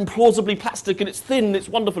 you know, implausibly plastic, and it's thin, and it's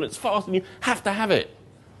wonderful, and it's fast, and you have to have it.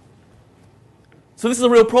 So this is a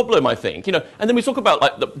real problem, I think. You know, and then we talk about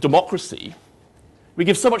like the democracy. We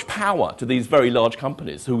give so much power to these very large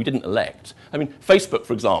companies who we didn't elect. I mean, Facebook,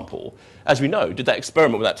 for example, as we know, did that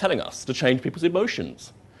experiment without telling us to change people's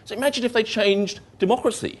emotions. So imagine if they changed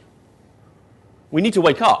democracy. We need to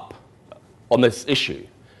wake up on this issue.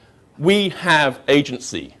 We have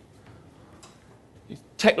agency.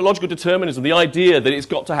 Technological determinism, the idea that it's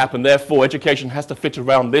got to happen, therefore education has to fit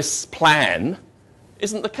around this plan,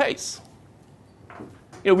 isn't the case.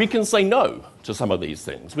 You know, we can say no to some of these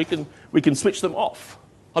things. We can switch them off.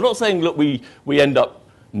 I'm not saying, look, we end up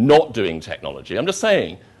not doing technology. I'm just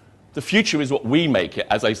saying the future is what we make it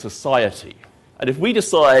as a society. And if we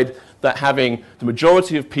decide that having the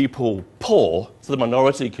majority of people poor so the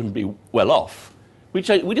minority can be well off, we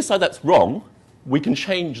decide that's wrong, we can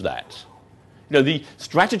change that. You know, the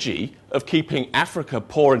strategy of keeping Africa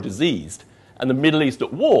poor and diseased and the Middle East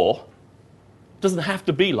at war doesn't have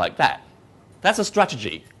to be like that. That's a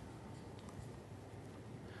strategy.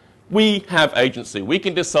 We have agency. We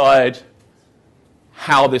can decide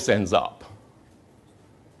how this ends up.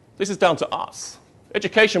 This is down to us.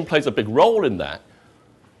 Education plays a big role in that.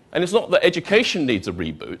 And it's not that education needs a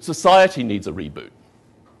reboot, society needs a reboot.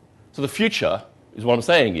 So the future, is what I'm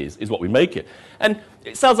saying, is what we make it. And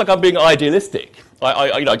it sounds like I'm being idealistic.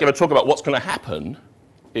 I give a talk about what's going to happen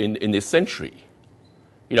in this century.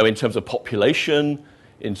 You know, in terms of population,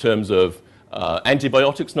 in terms of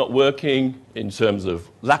antibiotics not working, in terms of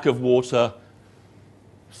lack of water,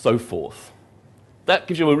 so forth. That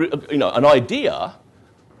gives you an idea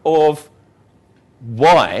of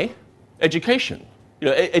why education. You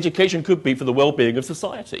know, education could be for the well-being of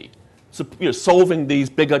society, so, you know, solving these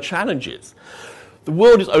bigger challenges. The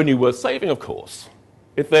world is only worth saving, of course,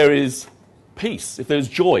 if there is peace, if there is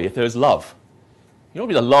joy, if there is love. You don't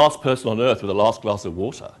want to be the last person on earth with the last glass of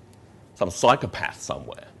water, some psychopath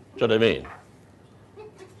somewhere. Do you know what I mean?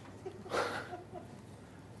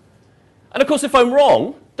 And of course, if I'm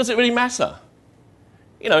wrong, does it really matter?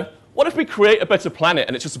 You know, what if we create a better planet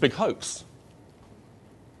and it's just a big hoax?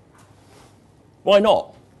 Why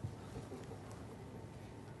not?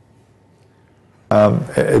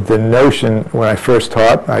 The notion, when I first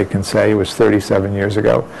taught, I can say, was 37 years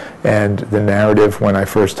ago, and the narrative when I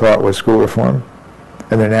first taught was school reform,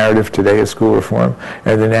 and the narrative today is school reform,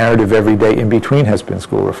 and the narrative every day in between has been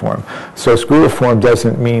school reform. So school reform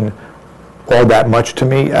doesn't mean all that much to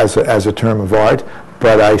me as a term of art,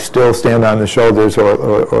 but I still stand on the shoulders,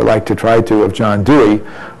 or like to try to, of John Dewey,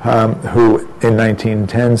 who in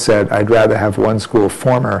 1910 said, "I'd rather have one school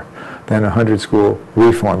former than 100 school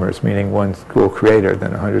reformers," meaning one school creator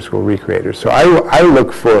than 100 school recreators. So I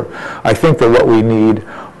look for, I think that what we need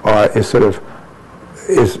is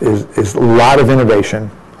a lot of innovation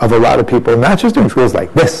of a lot of people, not just doing schools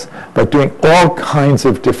like this, but doing all kinds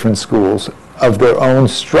of different schools of their own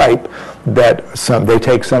stripe, that they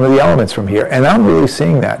take some of the elements from here. And I'm really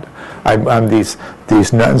seeing that. I'm these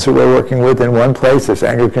nuns who we're working with in one place, this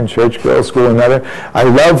Anglican church girls' school another. I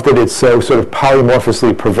love that it's so sort of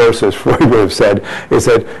polymorphously perverse, as Freud would have said, is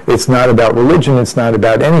that it's not about religion, it's not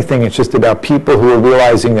about anything, it's just about people who are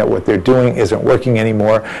realizing that what they're doing isn't working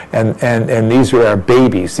anymore, and these are our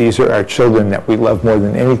babies, these are our children that we love more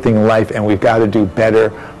than anything in life, and we've got to do better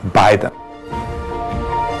by them.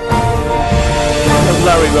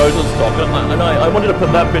 Larry Rosenstock, and I wanted to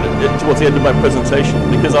put that bit towards the end of my presentation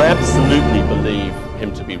because I absolutely believe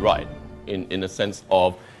him to be right in the sense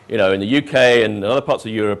of, you know, in the UK and other parts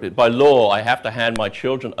of Europe, by law, I have to hand my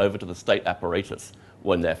children over to the state apparatus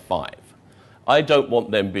when they're 5. I don't want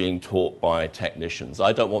them being taught by technicians.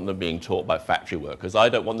 I don't want them being taught by factory workers. I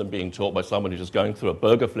don't want them being taught by someone who's just going through a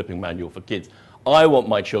burger flipping manual for kids. I want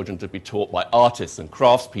my children to be taught by artists and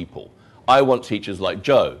craftspeople. I want teachers like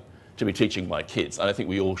Joe to be teaching my kids, and I think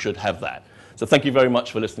we all should have that. So thank you very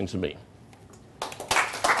much for listening to me.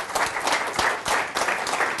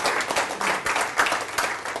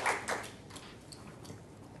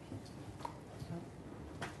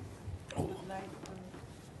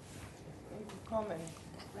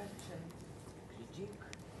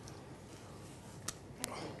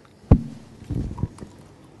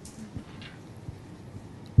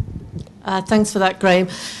 Thanks for that, Graham.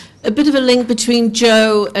 a bit of a link between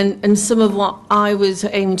Joe and some of what I was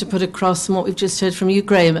aiming to put across and what we've just heard from you,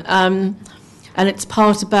 Graham. And it's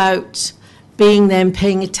part about being there and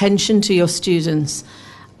paying attention to your students.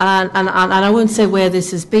 And I won't say where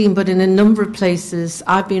this has been, but in a number of places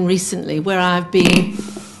I've been recently where I've been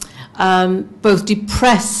both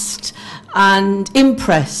depressed and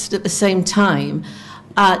impressed at the same time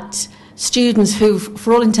at students who,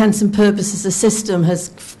 for all intents and purposes, the system has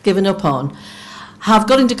given up on, have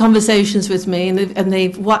got into conversations with me and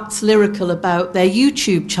they've waxed lyrical about their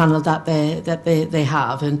YouTube channel that they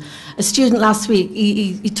have. And a student last week,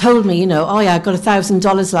 he told me, oh yeah, I got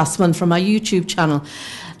 $1,000 last month from my YouTube channel.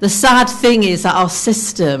 The sad thing is that our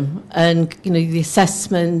system and the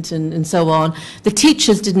assessment and so on, the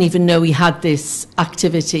teachers didn't even know we had this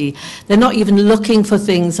activity. They're not even looking for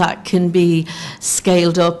things that can be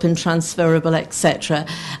scaled up and transferable, etc.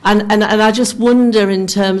 And I just wonder in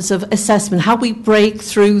terms of assessment, how we break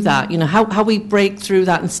through that, how we break through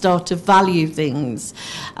that and start to value things.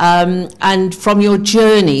 And from your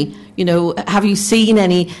journey, have you seen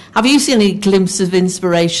any glimpses of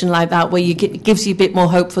inspiration like that where it gives you a bit more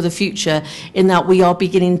hope for the future in that we are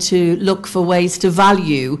beginning to look for ways to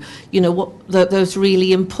value, those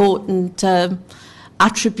really important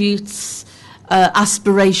attributes,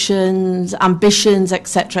 aspirations, ambitions,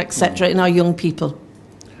 etc., in our young people?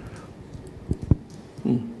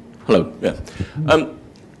 Hello, yeah.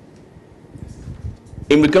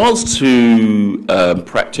 In regards to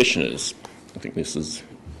practitioners, I think this is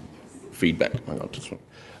feedback.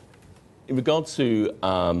 In regard to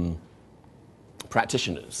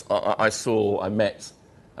practitioners,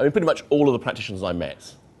 pretty much all of the practitioners I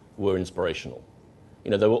met were inspirational.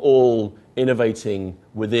 They were all innovating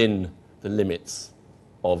within the limits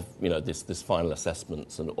of this final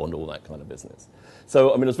assessments and all that kind of business.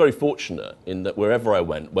 So I was very fortunate in that wherever I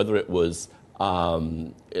went, whether it was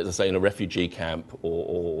as I say, in a refugee camp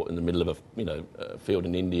or in the middle of a field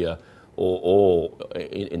in India or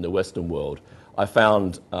in the Western world, I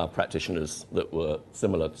found practitioners that were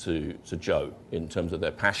similar to Joe in terms of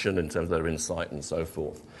their passion, in terms of their insight and so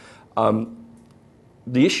forth.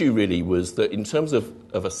 The issue really was that in terms of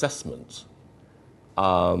assessment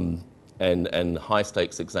and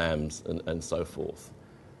high-stakes exams and so forth,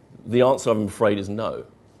 the answer, I'm afraid, is no.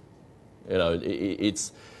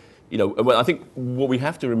 I think what we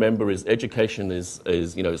have to remember is education is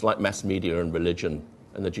it's like mass media and religion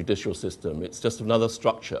and the judicial system. It's just another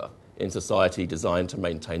structure in society designed to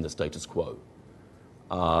maintain the status quo.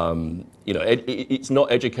 It's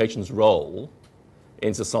not education's role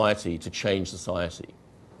in society to change society.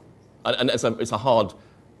 And it's a hard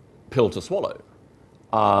pill to swallow.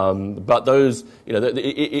 But those, it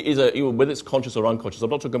is whether it's conscious or unconscious, I'm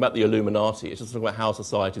not talking about the Illuminati, it's just talking about how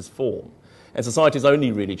societies form. And societies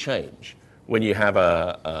only really change when you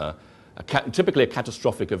have typically a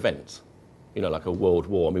catastrophic event, like a world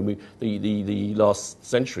war. The last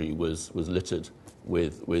century was littered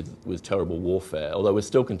with terrible warfare, although we're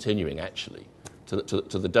still continuing, actually, to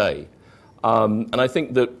the day. And I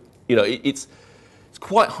think that, it's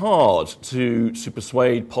quite hard to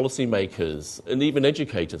persuade policymakers and even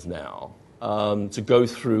educators now to go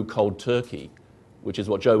through cold turkey, which is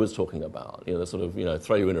what Joe was talking about. They sort of,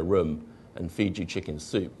 throw you in a room and feed you chicken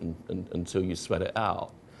soup until you sweat it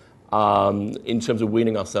out, in terms of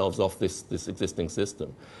weaning ourselves off this existing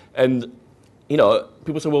system. And,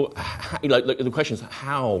 people say, well, the question is,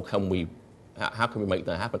 how can we make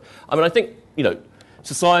that happen? I think,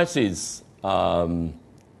 societies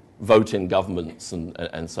vote in governments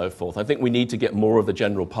and so forth. I think we need to get more of the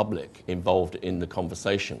general public involved in the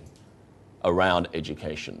conversation around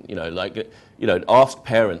education. Ask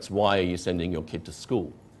parents, why are you sending your kid to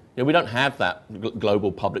school? We don't have that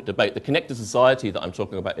global public debate. The connected society that I'm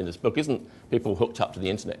talking about in this book isn't people hooked up to the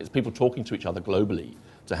internet. It's people talking to each other globally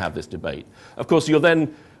to have this debate. Of course, you're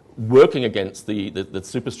then working against the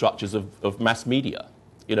superstructures of mass media,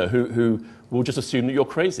 who will just assume that you're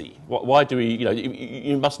crazy. Why do we,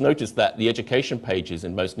 you must notice that the education pages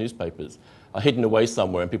in most newspapers are hidden away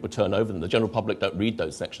somewhere and people turn over them. The general public don't read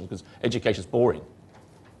those sections because education's boring.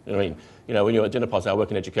 You know what I mean? When you're at dinner party, I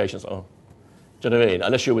work in education, so, do you know what I mean?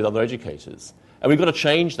 Unless you're with other educators. And we've got to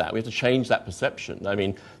change that. We have to change that perception.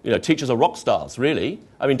 Teachers are rock stars, really.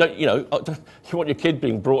 Don't you want your kid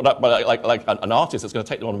being brought up by like an artist that's going to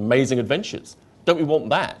take them on amazing adventures? Don't we want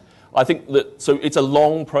that? I think that, so it's a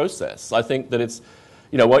long process. I think that it's,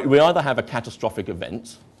 we either have a catastrophic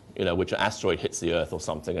event, which an asteroid hits the Earth or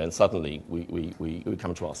something, and suddenly we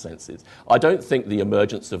come to our senses. I don't think the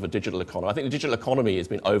emergence of a digital economy, I think the digital economy has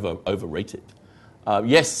been overrated.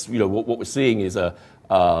 Yes, what we're seeing is a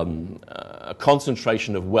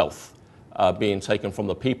concentration of wealth being taken from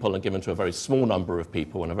the people and given to a very small number of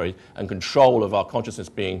people, and control of our consciousness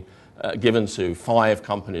being given to 5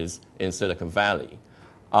 companies in Silicon Valley.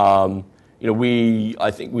 I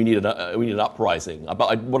think we need an uprising.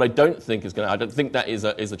 But what I don't think is I don't think that is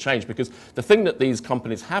a change, because the thing that these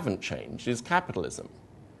companies haven't changed is capitalism.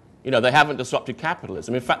 They haven't disrupted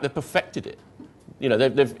capitalism. In fact, they've perfected it.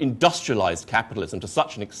 They've industrialized capitalism to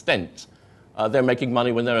such an extent. They're making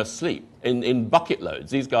money when they're asleep in bucket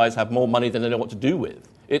loads. These guys have more money than they know what to do with.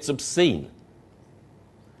 It's obscene.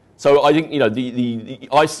 So I think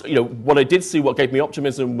what I did see, what gave me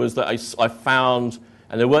optimism, was that I found,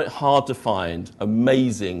 and they weren't hard to find,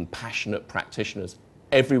 amazing, passionate practitioners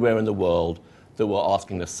everywhere in the world that were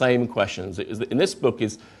asking the same questions. In this book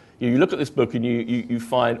you look at this book and you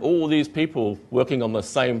find all these people working on the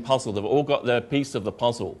same puzzle. They've all got their piece of the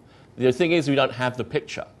puzzle. The thing is, we don't have the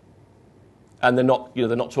picture, and they're not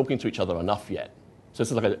talking to each other enough yet. So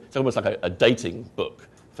it's almost like a dating book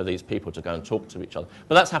for these people to go and talk to each other.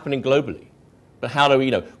 But that's happening globally. But how do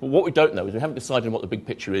we know? Well, what we don't know is we haven't decided what the big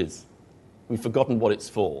picture is. We've forgotten what it's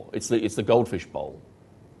for. It's the goldfish bowl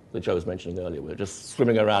that Joe was mentioning earlier. We're just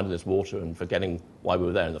swimming around in this water and forgetting why we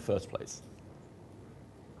were there in the first place.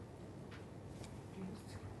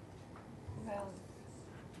 Well,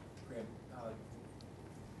 Graham,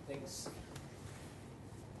 thanks.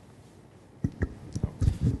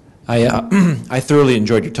 I thoroughly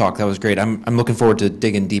enjoyed your talk. That was great. I'm looking forward to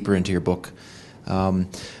digging deeper into your book.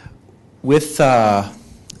 With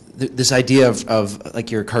this idea of like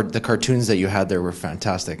the cartoons that you had there were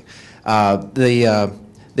fantastic. The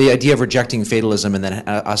idea of rejecting fatalism and then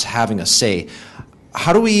us having a say.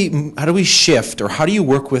 How do we shift, or how do you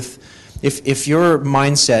work with, if your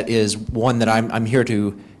mindset is one that I'm here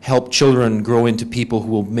to help children grow into people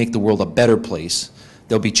who will make the world a better place?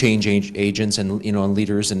 They'll be change agents and and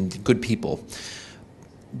leaders and good people.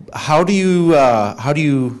 How do you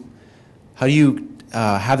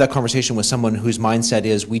have that conversation with someone whose mindset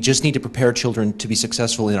is, we just need to prepare children to be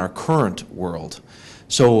successful in our current world?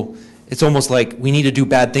 So it's almost like we need to do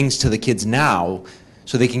bad things to the kids now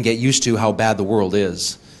so they can get used to how bad the world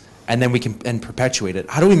is, and then we can perpetuate it.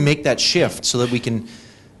 How do we make that shift so that we can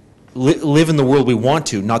live in the world we want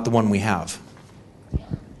to, not the one we have?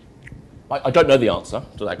 I don't know the answer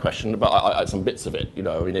to that question, but some bits of it.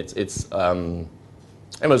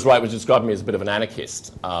 Emma's right, was describing me as a bit of an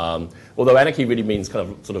anarchist. Although anarchy really means kind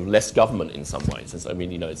of sort of less government in some ways. It's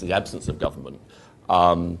the absence of government.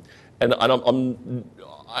 I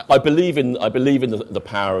believe in the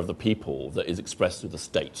power of the people that is expressed through the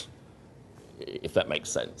state, if that makes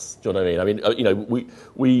sense. Do you know what I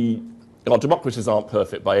mean? Our democracies aren't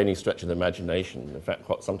perfect by any stretch of the imagination. In fact,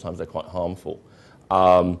 sometimes they're quite harmful.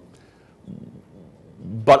 But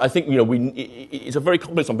I think it's a very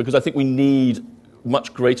complex one, because I think we need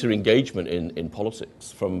much greater engagement in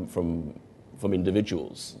politics from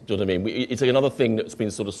individuals. Do you know what I mean? It's another thing that's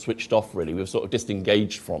been sort of switched off, really. We've sort of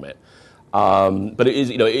disengaged from it. But it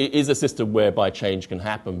is a system whereby change can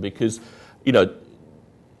happen, because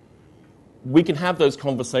we can have those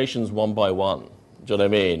conversations one by one. Do you know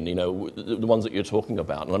what I mean? The ones that you're talking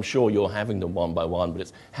about, and I'm sure you're having them one by one. But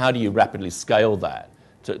it's how do you rapidly scale that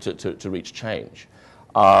to reach change?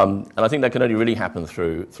 And I think that can only really happen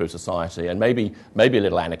through society, and maybe a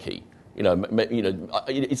little anarchy.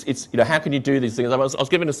 It's how can you do these things? I was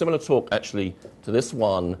giving a similar talk actually to this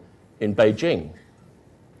one in Beijing,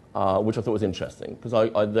 which I thought was interesting, because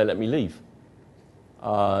they let me leave,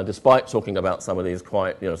 despite talking about some of these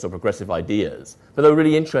quite sort of progressive ideas. But they were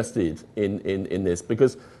really interested in this,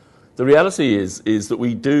 because the reality is that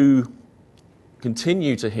we do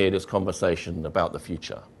continue to hear this conversation about the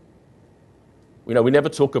future. We never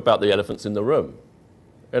talk about the elephants in the room.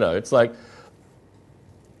 It's like,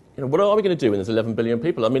 what are we going to do when there's 11 billion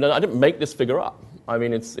people? I mean, I didn't make this figure up. I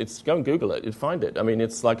mean, it's go and Google it, you'll find it. I mean,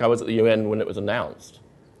 it's like I was at the UN when it was announced.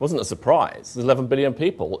 It wasn't a surprise. There's 11 billion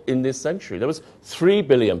people in this century. There was 3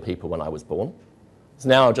 billion people when I was born. It's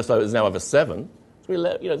now over 7. So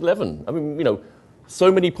 11. I mean,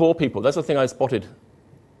 so many poor people. That's the thing I spotted.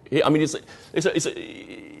 I mean,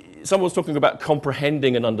 someone was talking about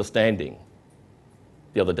comprehending and understanding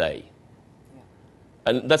the other day.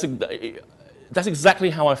 And that's exactly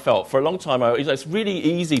how I felt. For a long time, it's really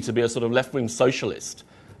easy to be a sort of left-wing socialist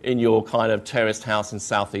in your kind of terraced house in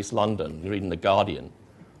southeast London, reading The Guardian.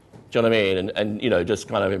 Do you know what I mean? And just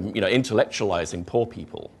kind of intellectualizing poor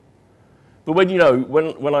people. But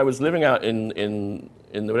when I was living out in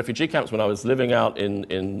the refugee camps, when I was living out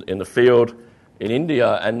in the field in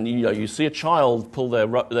India, and you see a child pull their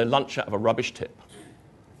lunch out of a rubbish tip,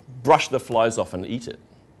 brush the flies off and eat it.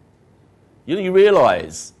 You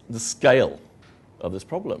realize the scale of this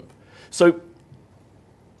problem. So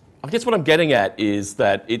I guess what I'm getting at is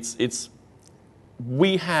that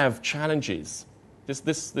we have challenges.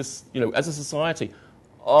 This, you know, as a society,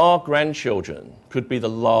 our grandchildren could be the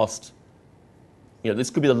last, you know,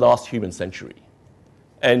 this could be the last human century.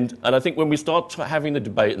 And I think when we start having the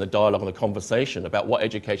debate and the dialogue and the conversation about what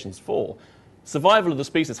education's for, survival of the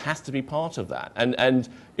species has to be part of that. And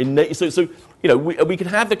so you know, we can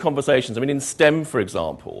have the conversations. I mean, in STEM, for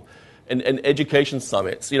example, and education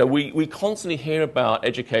summits, you know, we constantly hear about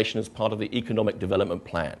education as part of the economic development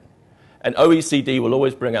plan. And OECD will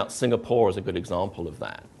always bring out Singapore as a good example of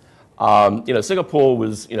that. You know, Singapore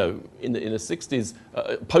was, you know, in the 60s,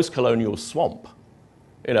 a post-colonial swamp.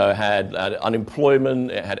 You know, it had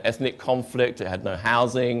unemployment, it had ethnic conflict, it had no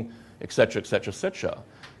housing, et cetera, et cetera, et cetera.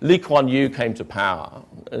 Lee Kuan Yew came to power,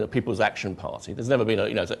 the People's Action Party. There's never been a,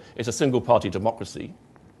 you know, it's a single-party democracy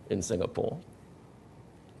in Singapore.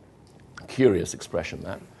 Curious expression,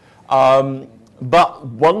 that. But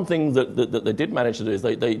one thing that they did manage to do is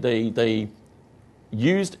they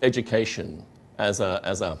used education as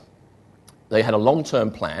they had a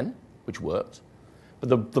long-term plan, which worked,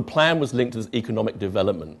 but the plan was linked to this economic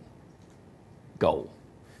development goal.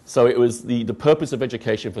 So it was the purpose of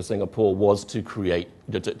education for Singapore was to create,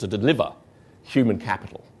 to deliver human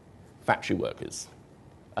capital, factory workers,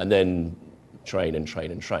 and then train and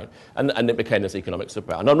train and train. And it became this economic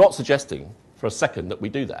superpower. And I'm not suggesting for a second that we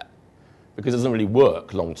do that, because it doesn't really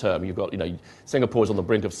work long term. You've got, you know, Singapore is on the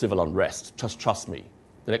brink of civil unrest. Just trust me.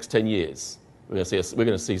 The next 10 years, we're going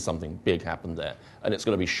to see something big happen there, and it's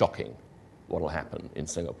going to be shocking what will happen in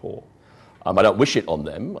Singapore. I don't wish it on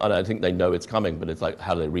them, and I think they know it's coming, but it's like,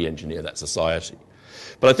 how do they re-engineer that society?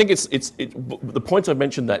 But I think the point I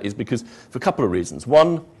mentioned that is because, for a couple of reasons.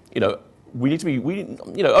 One, you know, we need to be,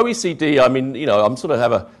 you know, OECD, I mean, you know, I'm sort of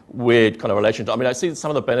have a weird kind of relationship. I mean, I see some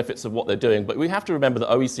of the benefits of what they're doing, but we have to remember that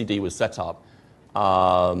OECD was set up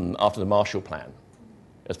after the Marshall Plan,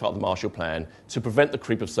 as part of the Marshall Plan, to prevent the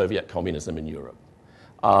creep of Soviet communism in Europe.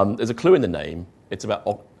 There's a clue in the name. It's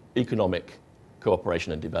about economic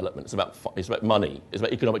cooperation and development. It's about money. It's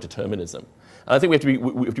about economic determinism. And I think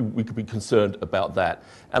we could be concerned about that.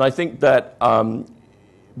 And I think that,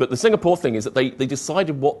 but the Singapore thing is that they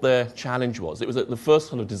decided what their challenge was. It was the first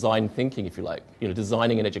kind of design thinking, if you like, you know,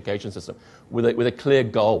 designing an education system with a clear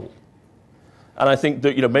goal. And I think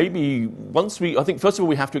that, you know, maybe I think first of all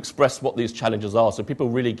we have to express what these challenges are, so people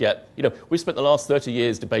really get, you know, we spent the last 30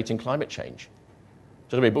 years debating climate change.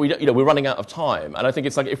 Do you know what I mean? But we're running out of time. And I think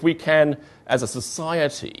it's like, if we can, as a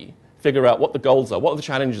society, figure out what the goals are, what the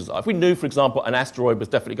challenges are. If we knew, for example, an asteroid was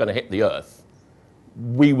definitely going to hit the Earth,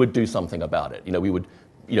 we would do something about it. We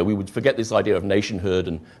would forget this idea of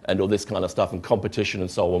nationhood and all this kind of stuff and competition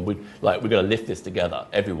and so on. We're going to lift this together,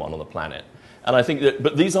 everyone on the planet. And I think that,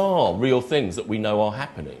 but these are real things that we know are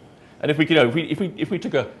happening. And if we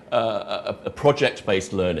took a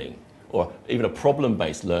project-based learning, or even a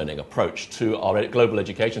problem-based learning approach to our global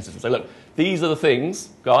education system. Say, look, these are the things,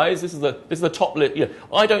 guys. This is the top list. You know,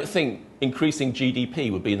 I don't think increasing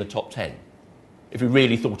GDP would be in the top 10 if we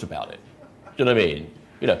really thought about it. Do you know what I mean?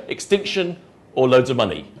 You know, extinction or loads of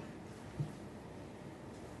money.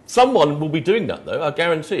 Someone will be doing that, though. I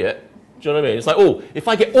guarantee it. Do you know what I mean? It's like, oh, if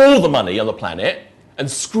I get all the money on the planet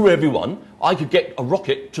and screw everyone, I could get a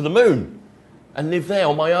rocket to the moon and live there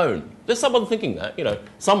on my own. There's someone thinking that, you know.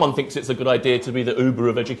 Someone thinks it's a good idea to be the Uber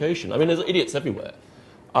of education. I mean, there's idiots everywhere.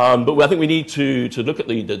 But I think we need to look at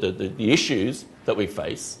the issues that we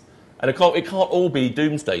face, and it can't all be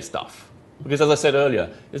doomsday stuff. Because, as I said earlier,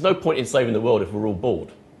 there's no point in saving the world if we're all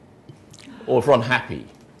bored, or if we're unhappy,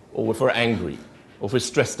 or if we're angry, or if we're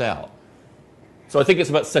stressed out. So I think it's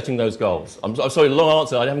about setting those goals. I'm sorry, long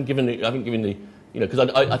answer. I haven't given the, you know, because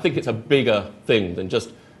I think it's a bigger thing than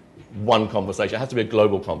just one conversation. It has to be a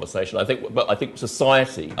global conversation. But I think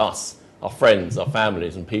society, us, our friends, our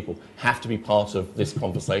families and people have to be part of this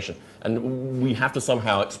conversation. And we have to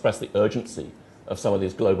somehow express the urgency of some of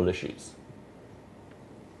these global issues.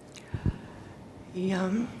 Yeah,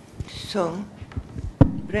 so,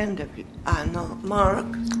 Brenda, no, Mark.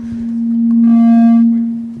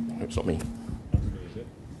 It's not me.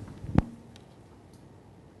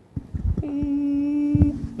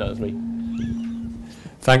 No, it's me.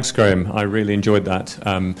 Thanks, Graham. I really enjoyed that.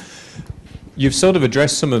 You've sort of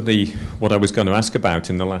addressed some of what I was going to ask about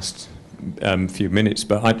in the last few minutes,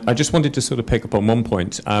 but I just wanted to sort of pick up on one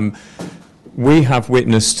point. We have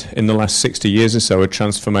witnessed in the last 60 years or so a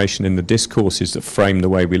transformation in the discourses that frame the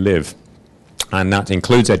way we live. And that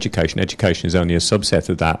includes education. Education is only a subset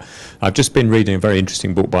of that. I've just been reading a very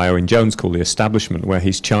interesting book by Owen Jones called The Establishment, where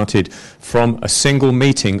he's charted from a single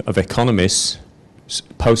meeting of economists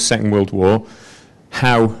post-Second World War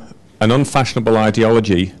how an unfashionable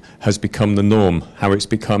ideology has become the norm, how it's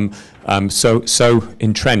become so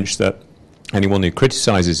entrenched that anyone who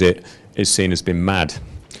criticises it is seen as being mad.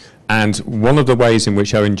 And one of the ways in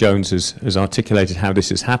which Owen Jones has articulated how this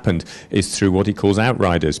has happened is through what he calls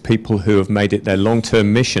outriders, people who have made it their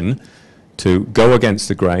long-term mission to go against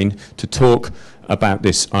the grain, to talk about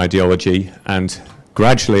this ideology, and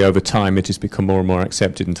gradually over time it has become more and more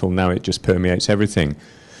accepted until now it just permeates everything.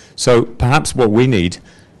 So perhaps what we need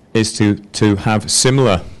is to have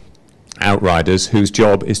similar outriders whose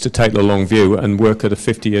job is to take the long view and work at a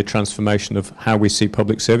 50-year transformation of how we see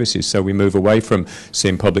public services. So we move away from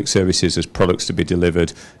seeing public services as products to be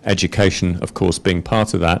delivered, education, of course, being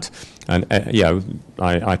part of that. And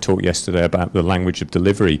I talked yesterday about the language of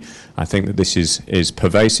delivery. I think that this is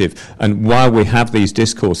pervasive. And while we have these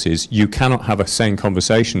discourses, you cannot have a sane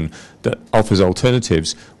conversation that offers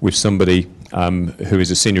alternatives with somebody who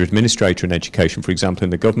is a senior administrator in education, for example, in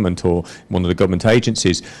the government or one of the government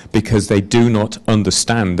agencies, because they do not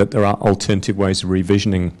understand that there are alternative ways of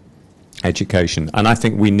revisioning education. And I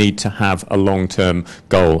think we need to have a long-term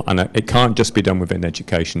goal, and it can't just be done within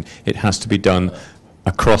education. It has to be done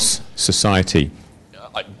across society.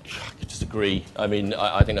 I disagree. I mean,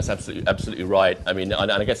 I think that's absolutely right. I mean,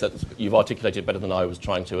 and I guess that you've articulated better than I was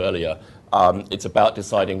trying to earlier. It's about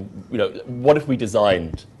deciding, what if we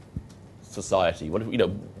designed society? What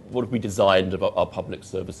if we designed our public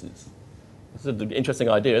services? It's an interesting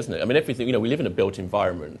idea, isn't it? I mean, everything, we live in a built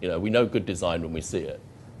environment. We know good design when we see it.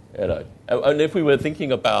 And if we were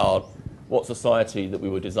thinking about what society that we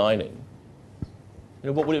were designing,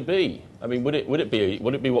 what would it be? I mean, would it be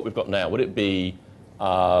what we've got now? Would it be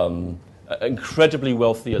an incredibly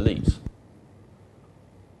wealthy elite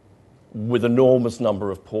with an enormous number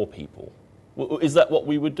of poor people? Is that what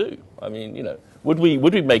we would do? I mean, would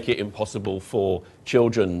we make it impossible for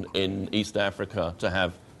children in East Africa to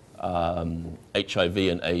have HIV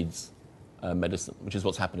and AIDS medicine, which is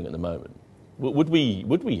what's happening at the moment? Would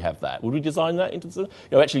we have that? Would we design that into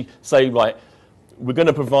actually say, right, we're going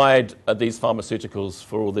to provide these pharmaceuticals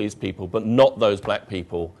for all these people, but not those black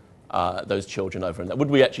people, those children over in there? Would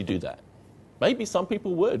we actually do that? Maybe some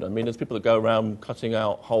people would. I mean, there's people that go around cutting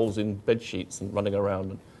out holes in bed sheets and running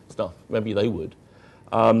around and stuff. Maybe they would.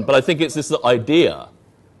 But I think it's this idea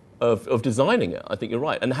of designing it. I think you're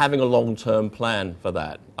right. And having a long-term plan for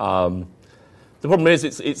that. The problem is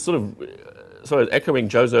it's sort of echoing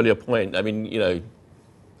Joe's earlier point. I mean, the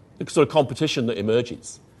sort of competition that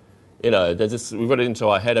emerges. There's this, we've got it into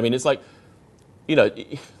our head. I mean, it's like,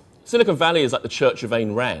 Silicon Valley is like the Church of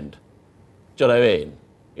Ayn Rand. Do you know what I mean?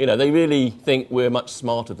 They really think we're much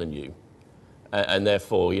smarter than you. And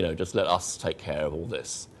therefore, just let us take care of all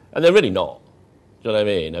this. And they're really not. Do you know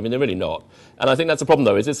what I mean? I mean, they're really not. And I think that's the problem,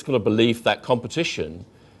 though, is this kind of belief that competition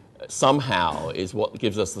somehow is what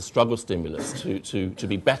gives us the struggle stimulus to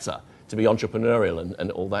be better, to be entrepreneurial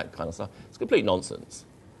and all that kind of stuff. It's complete nonsense.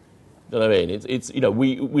 Do you know what I mean? It's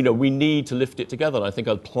we need to lift it together. And I think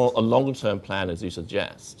a long-term plan, as you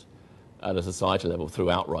suggest, at a society level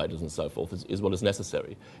through outriders and so forth is what is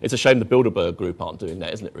necessary. It's a shame the Bilderberg Group aren't doing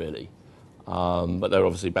that, isn't it, really? But they're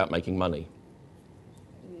obviously about making money.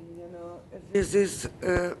 This is,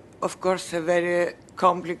 of course, a very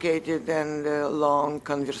complicated and long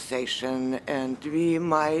conversation, and we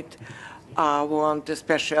might want a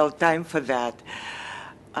special time for that.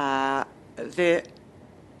 The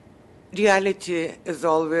reality, as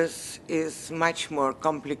always, is much more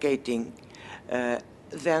complicating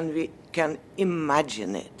than we can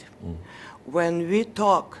imagine it. When we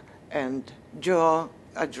talk, and Joe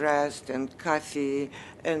addressed, and Kathy,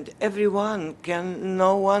 and everyone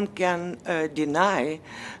no one can deny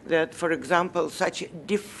that, for example, such a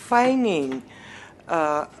defining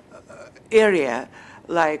area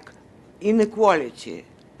like inequality,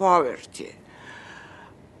 poverty,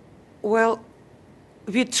 well,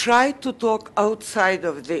 we try to talk outside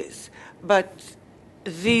of this, but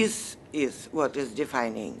this is what is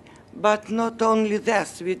defining. But not only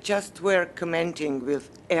this, we just were commenting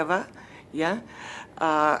with Eva,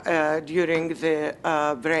 during the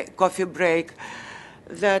coffee break,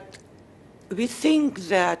 that we think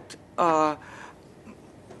that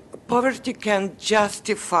poverty can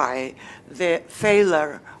justify the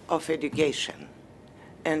failure of education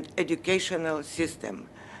and educational system.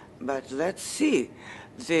 But let's see,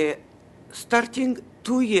 starting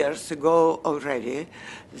 2 years ago already,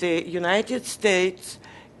 the United States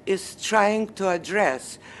is trying to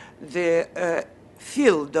address the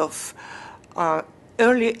field of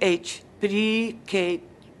early age pre-K-12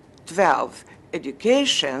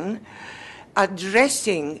 education,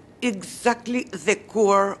 addressing exactly the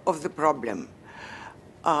core of the problem.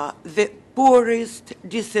 the poorest,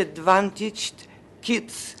 disadvantaged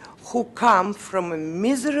kids who come from a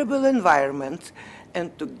miserable environment,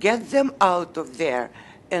 and to get them out of there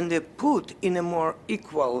and put in a more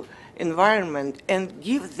equal environment and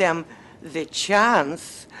give them the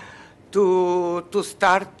chance to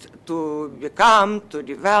start to become, to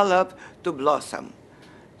develop, to blossom.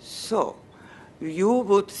 So you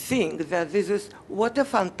would think that this is what a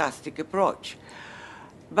fantastic approach.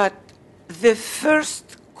 But the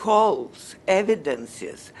first calls,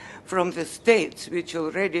 evidences from the states which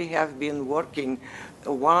already have been working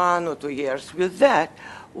 1 or 2 years with that,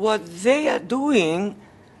 what they are doing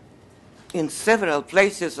in several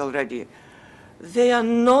places already, they are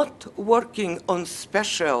not working on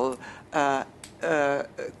special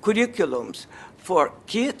curriculums for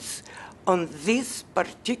kids on this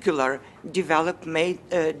particular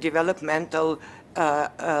developmental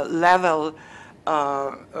level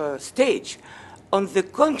stage. On the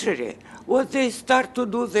contrary, what they start to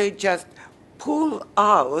do, they just pull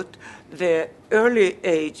out the early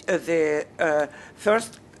age, the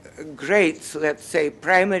first grades, let's say,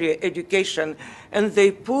 primary education, and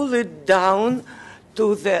they pull it down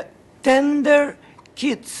to the tender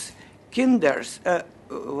children,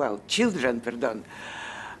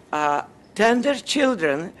 tender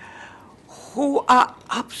children who are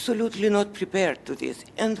absolutely not prepared to this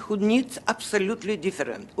and who needs absolutely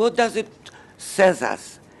different. What does it says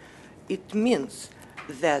us? It means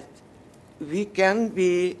that we can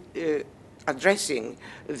be addressing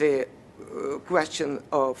the question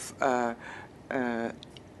of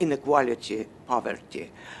inequality,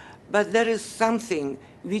 poverty. But there is something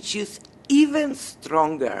which is even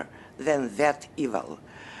stronger than that evil.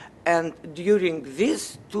 And during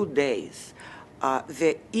these 2 days,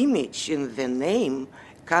 the image in the name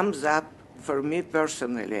comes up for me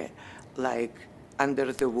personally, like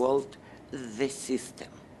under the word, the system.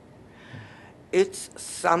 It's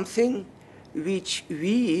something which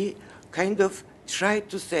we kind of try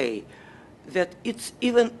to say that it's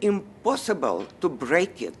even impossible to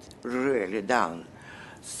break it really down.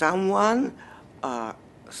 Someone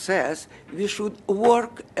says we should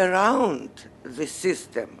work around the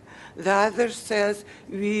system. The other says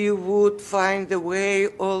we would find a way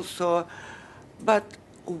also. But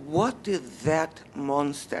what is that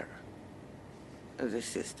monster, the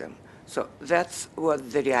system? So that's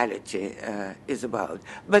what the reality is about.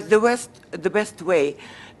 But the best way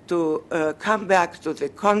to come back to the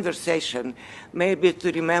conversation may be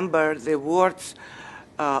to remember the words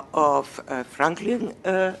of Franklin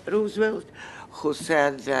Roosevelt, who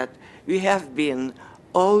said that we have been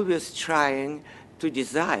always trying to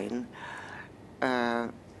design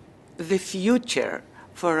the future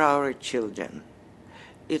for our children.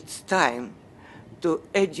 It's time to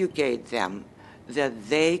educate them that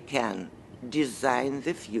they can design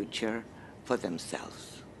the future for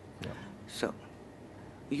themselves. Yeah. So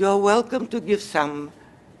you're welcome to give some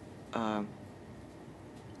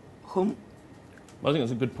whom? Well, I think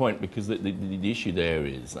that's a good point, because the issue there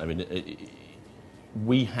is, I mean,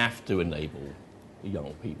 we have to enable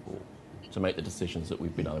young people to make the decisions that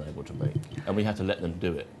we've been unable to make, and we have to let them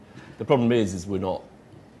do it. The problem is we're not,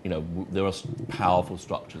 there are powerful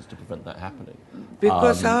structures to prevent that happening.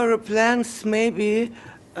 Because our plans may be,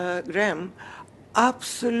 Graham,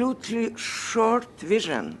 absolutely short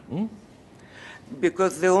vision.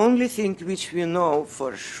 Because the only thing which we know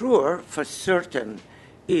for sure, for certain,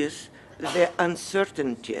 is the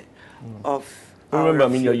uncertainty of Remember, our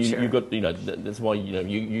I mean, future. you got, that's why,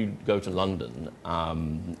 you go to London,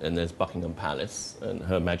 and there's Buckingham Palace and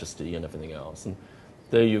Her Majesty and everything else, and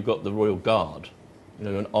there you've got the Royal Guard,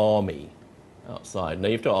 an army outside. Now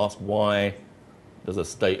you have to ask, why does a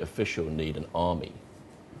state official need an army?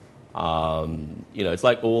 It's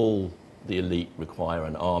like all the elite require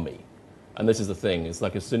an army. And this is the thing, it's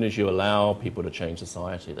like as soon as you allow people to change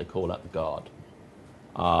society, they call out the Guard.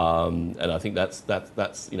 And I think that's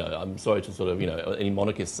I'm sorry to sort of, any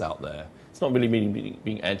monarchists out there, it's not really meaning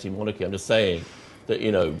being anti-monarchy, I'm just saying that,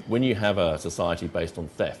 when you have a society based on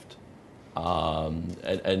theft,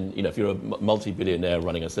 and if you're a multi-billionaire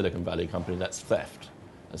running a Silicon Valley company, that's theft,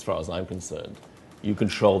 as far as I'm concerned. You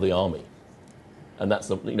control the army. And that's,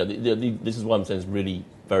 this is why I'm saying it's really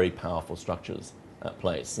very powerful structures at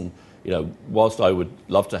place. And, whilst I would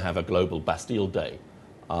love to have a global Bastille Day,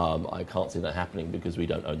 I can't see that happening because we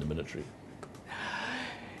don't own the military.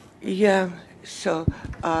 Yeah, so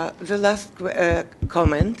the last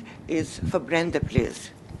comment is for Brenda,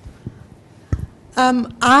 please.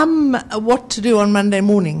 I'm a what to do on Monday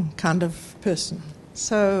morning kind of person.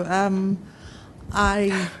 So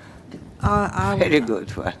I Very good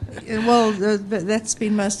one. Well, that's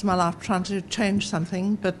been most of my life, trying to change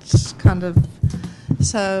something, but kind of.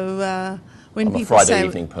 So when I'm a people Friday say,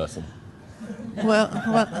 evening person. well,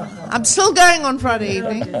 I'm still going on Friday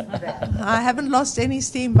evening. I haven't lost any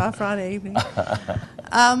steam by Friday evening.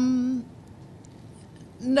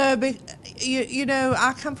 No, but you know,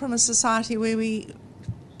 I come from a society where we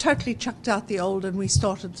totally chucked out the old and we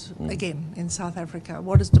started again in South Africa.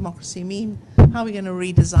 What does democracy mean? How are we going to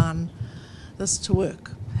redesign this to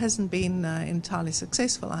work? Hasn't been entirely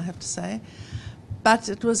successful, I have to say. But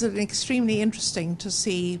it was extremely interesting to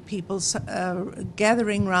see people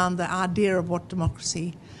gathering around the idea of what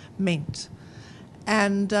democracy meant.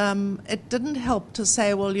 And it didn't help to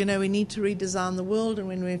say, well, you know, we need to redesign the world, and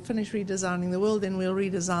when we finish redesigning the world, then we'll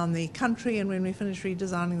redesign the country, and when we finish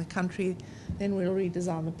redesigning the country, then we'll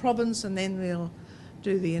redesign the province, and then we'll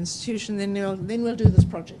do the institution, then we'll do this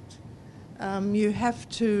project. You have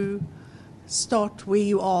to start where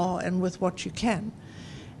you are and with what you can.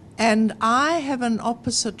 And I have an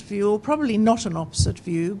opposite view, or probably not an opposite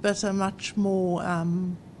view, but a much more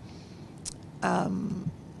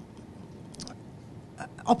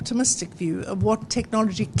optimistic view of what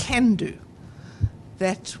technology can do.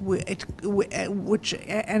 And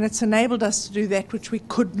it's enabled us to do that which we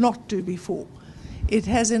could not do before. It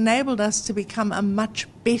has enabled us to become a much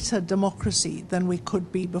better democracy than we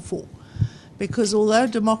could be before. Because although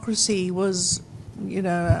democracy was, you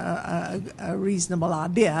know, a reasonable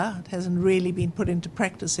idea, it hasn't really been put into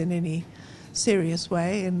practice in any serious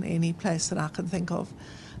way in any place that I can think of.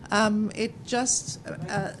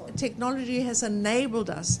 Technology has enabled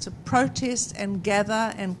us to protest and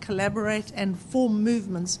gather and collaborate and form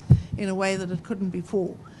movements in a way that it couldn't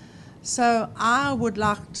before. So I would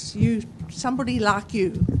like somebody like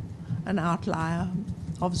you, an outlier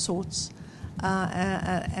of sorts,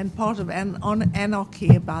 and part of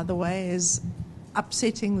anarchy, by the way, is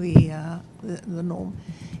upsetting the norm,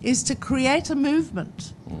 is to create a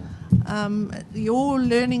movement. Your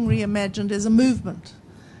Learning Reimagined is a movement.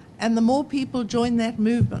 And the more people join that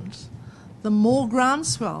movement, the more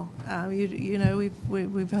groundswell. You know,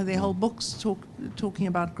 we've had their whole books talking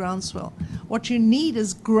about groundswell. What you need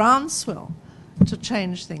is groundswell to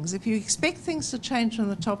change things. If you expect things to change from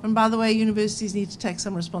the top, and by the way, universities need to take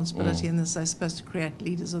some responsibility in this. They're supposed to create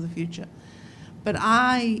leaders of the future. But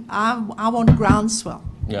I want groundswell.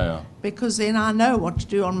 Yeah. Because then I know what to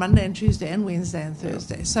do on Monday and Tuesday and Wednesday and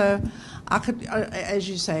Thursday. So I could, as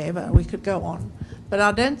you say, Eva, we could go on. But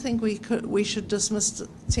I don't think we should dismiss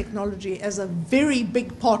technology as a very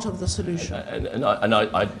big part of the solution. And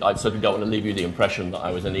I certainly don't want to leave you the impression that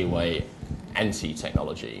I was anyway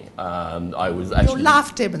anti-technology. I was actually... Your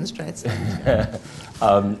life demonstrates that.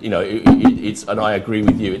 You know, it's, and I agree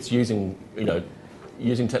with you. It's using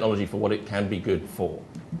technology for what it can be good for,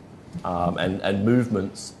 and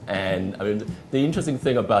movements. And I mean, the interesting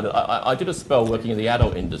thing about it, I did a spell working in the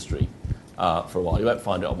adult industry for a while. You won't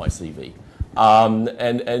find it on my CV. And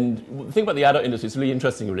the thing about the adult industry is really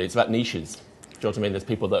interesting, really. It's about niches. Do you know what I mean? There's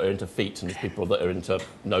people that are into feet, and there's people that are into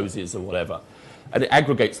noses or whatever. And it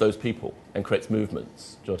aggregates those people and creates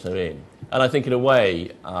movements. Do you know what I mean? And I think in a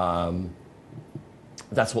way,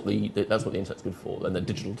 that's what the internet's good for, and the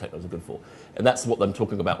digital technology is good for. And that's what I'm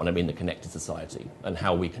talking about when I mean the connected society and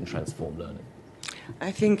how we can transform learning.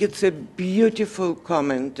 I think it's a beautiful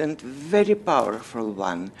comment and very powerful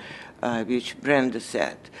one, which Brenda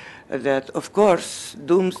said. That, of course,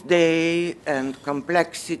 doomsday and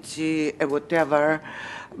complexity, whatever,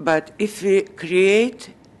 but if we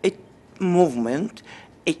create a movement,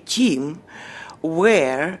 a team,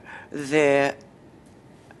 where the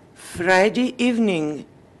Friday evening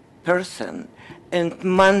person and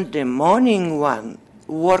Monday morning one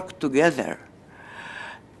work together,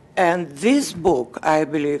 and this book, I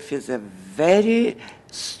believe, is a very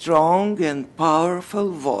strong and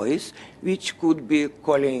powerful voice which could be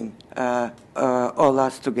calling all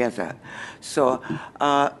us together. So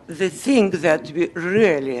the thing that we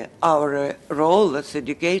really, our role as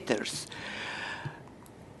educators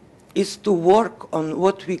is to work on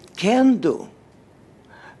what we can do.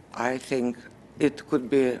 I think it could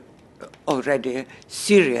be already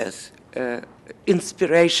serious,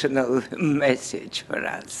 inspirational message for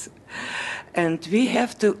us. And we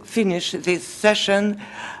have to finish this session.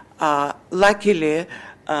 Luckily,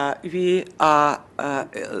 we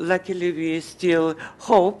still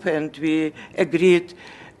hope, and we agreed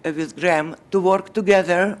with Graham to work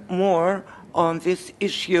together more on this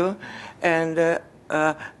issue. And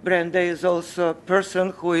Brenda is also a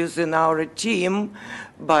person who is in our team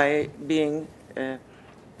by being a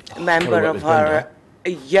member of our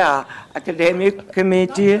academic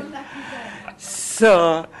committee.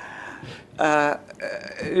 So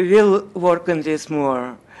will work on this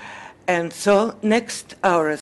more. And so next, our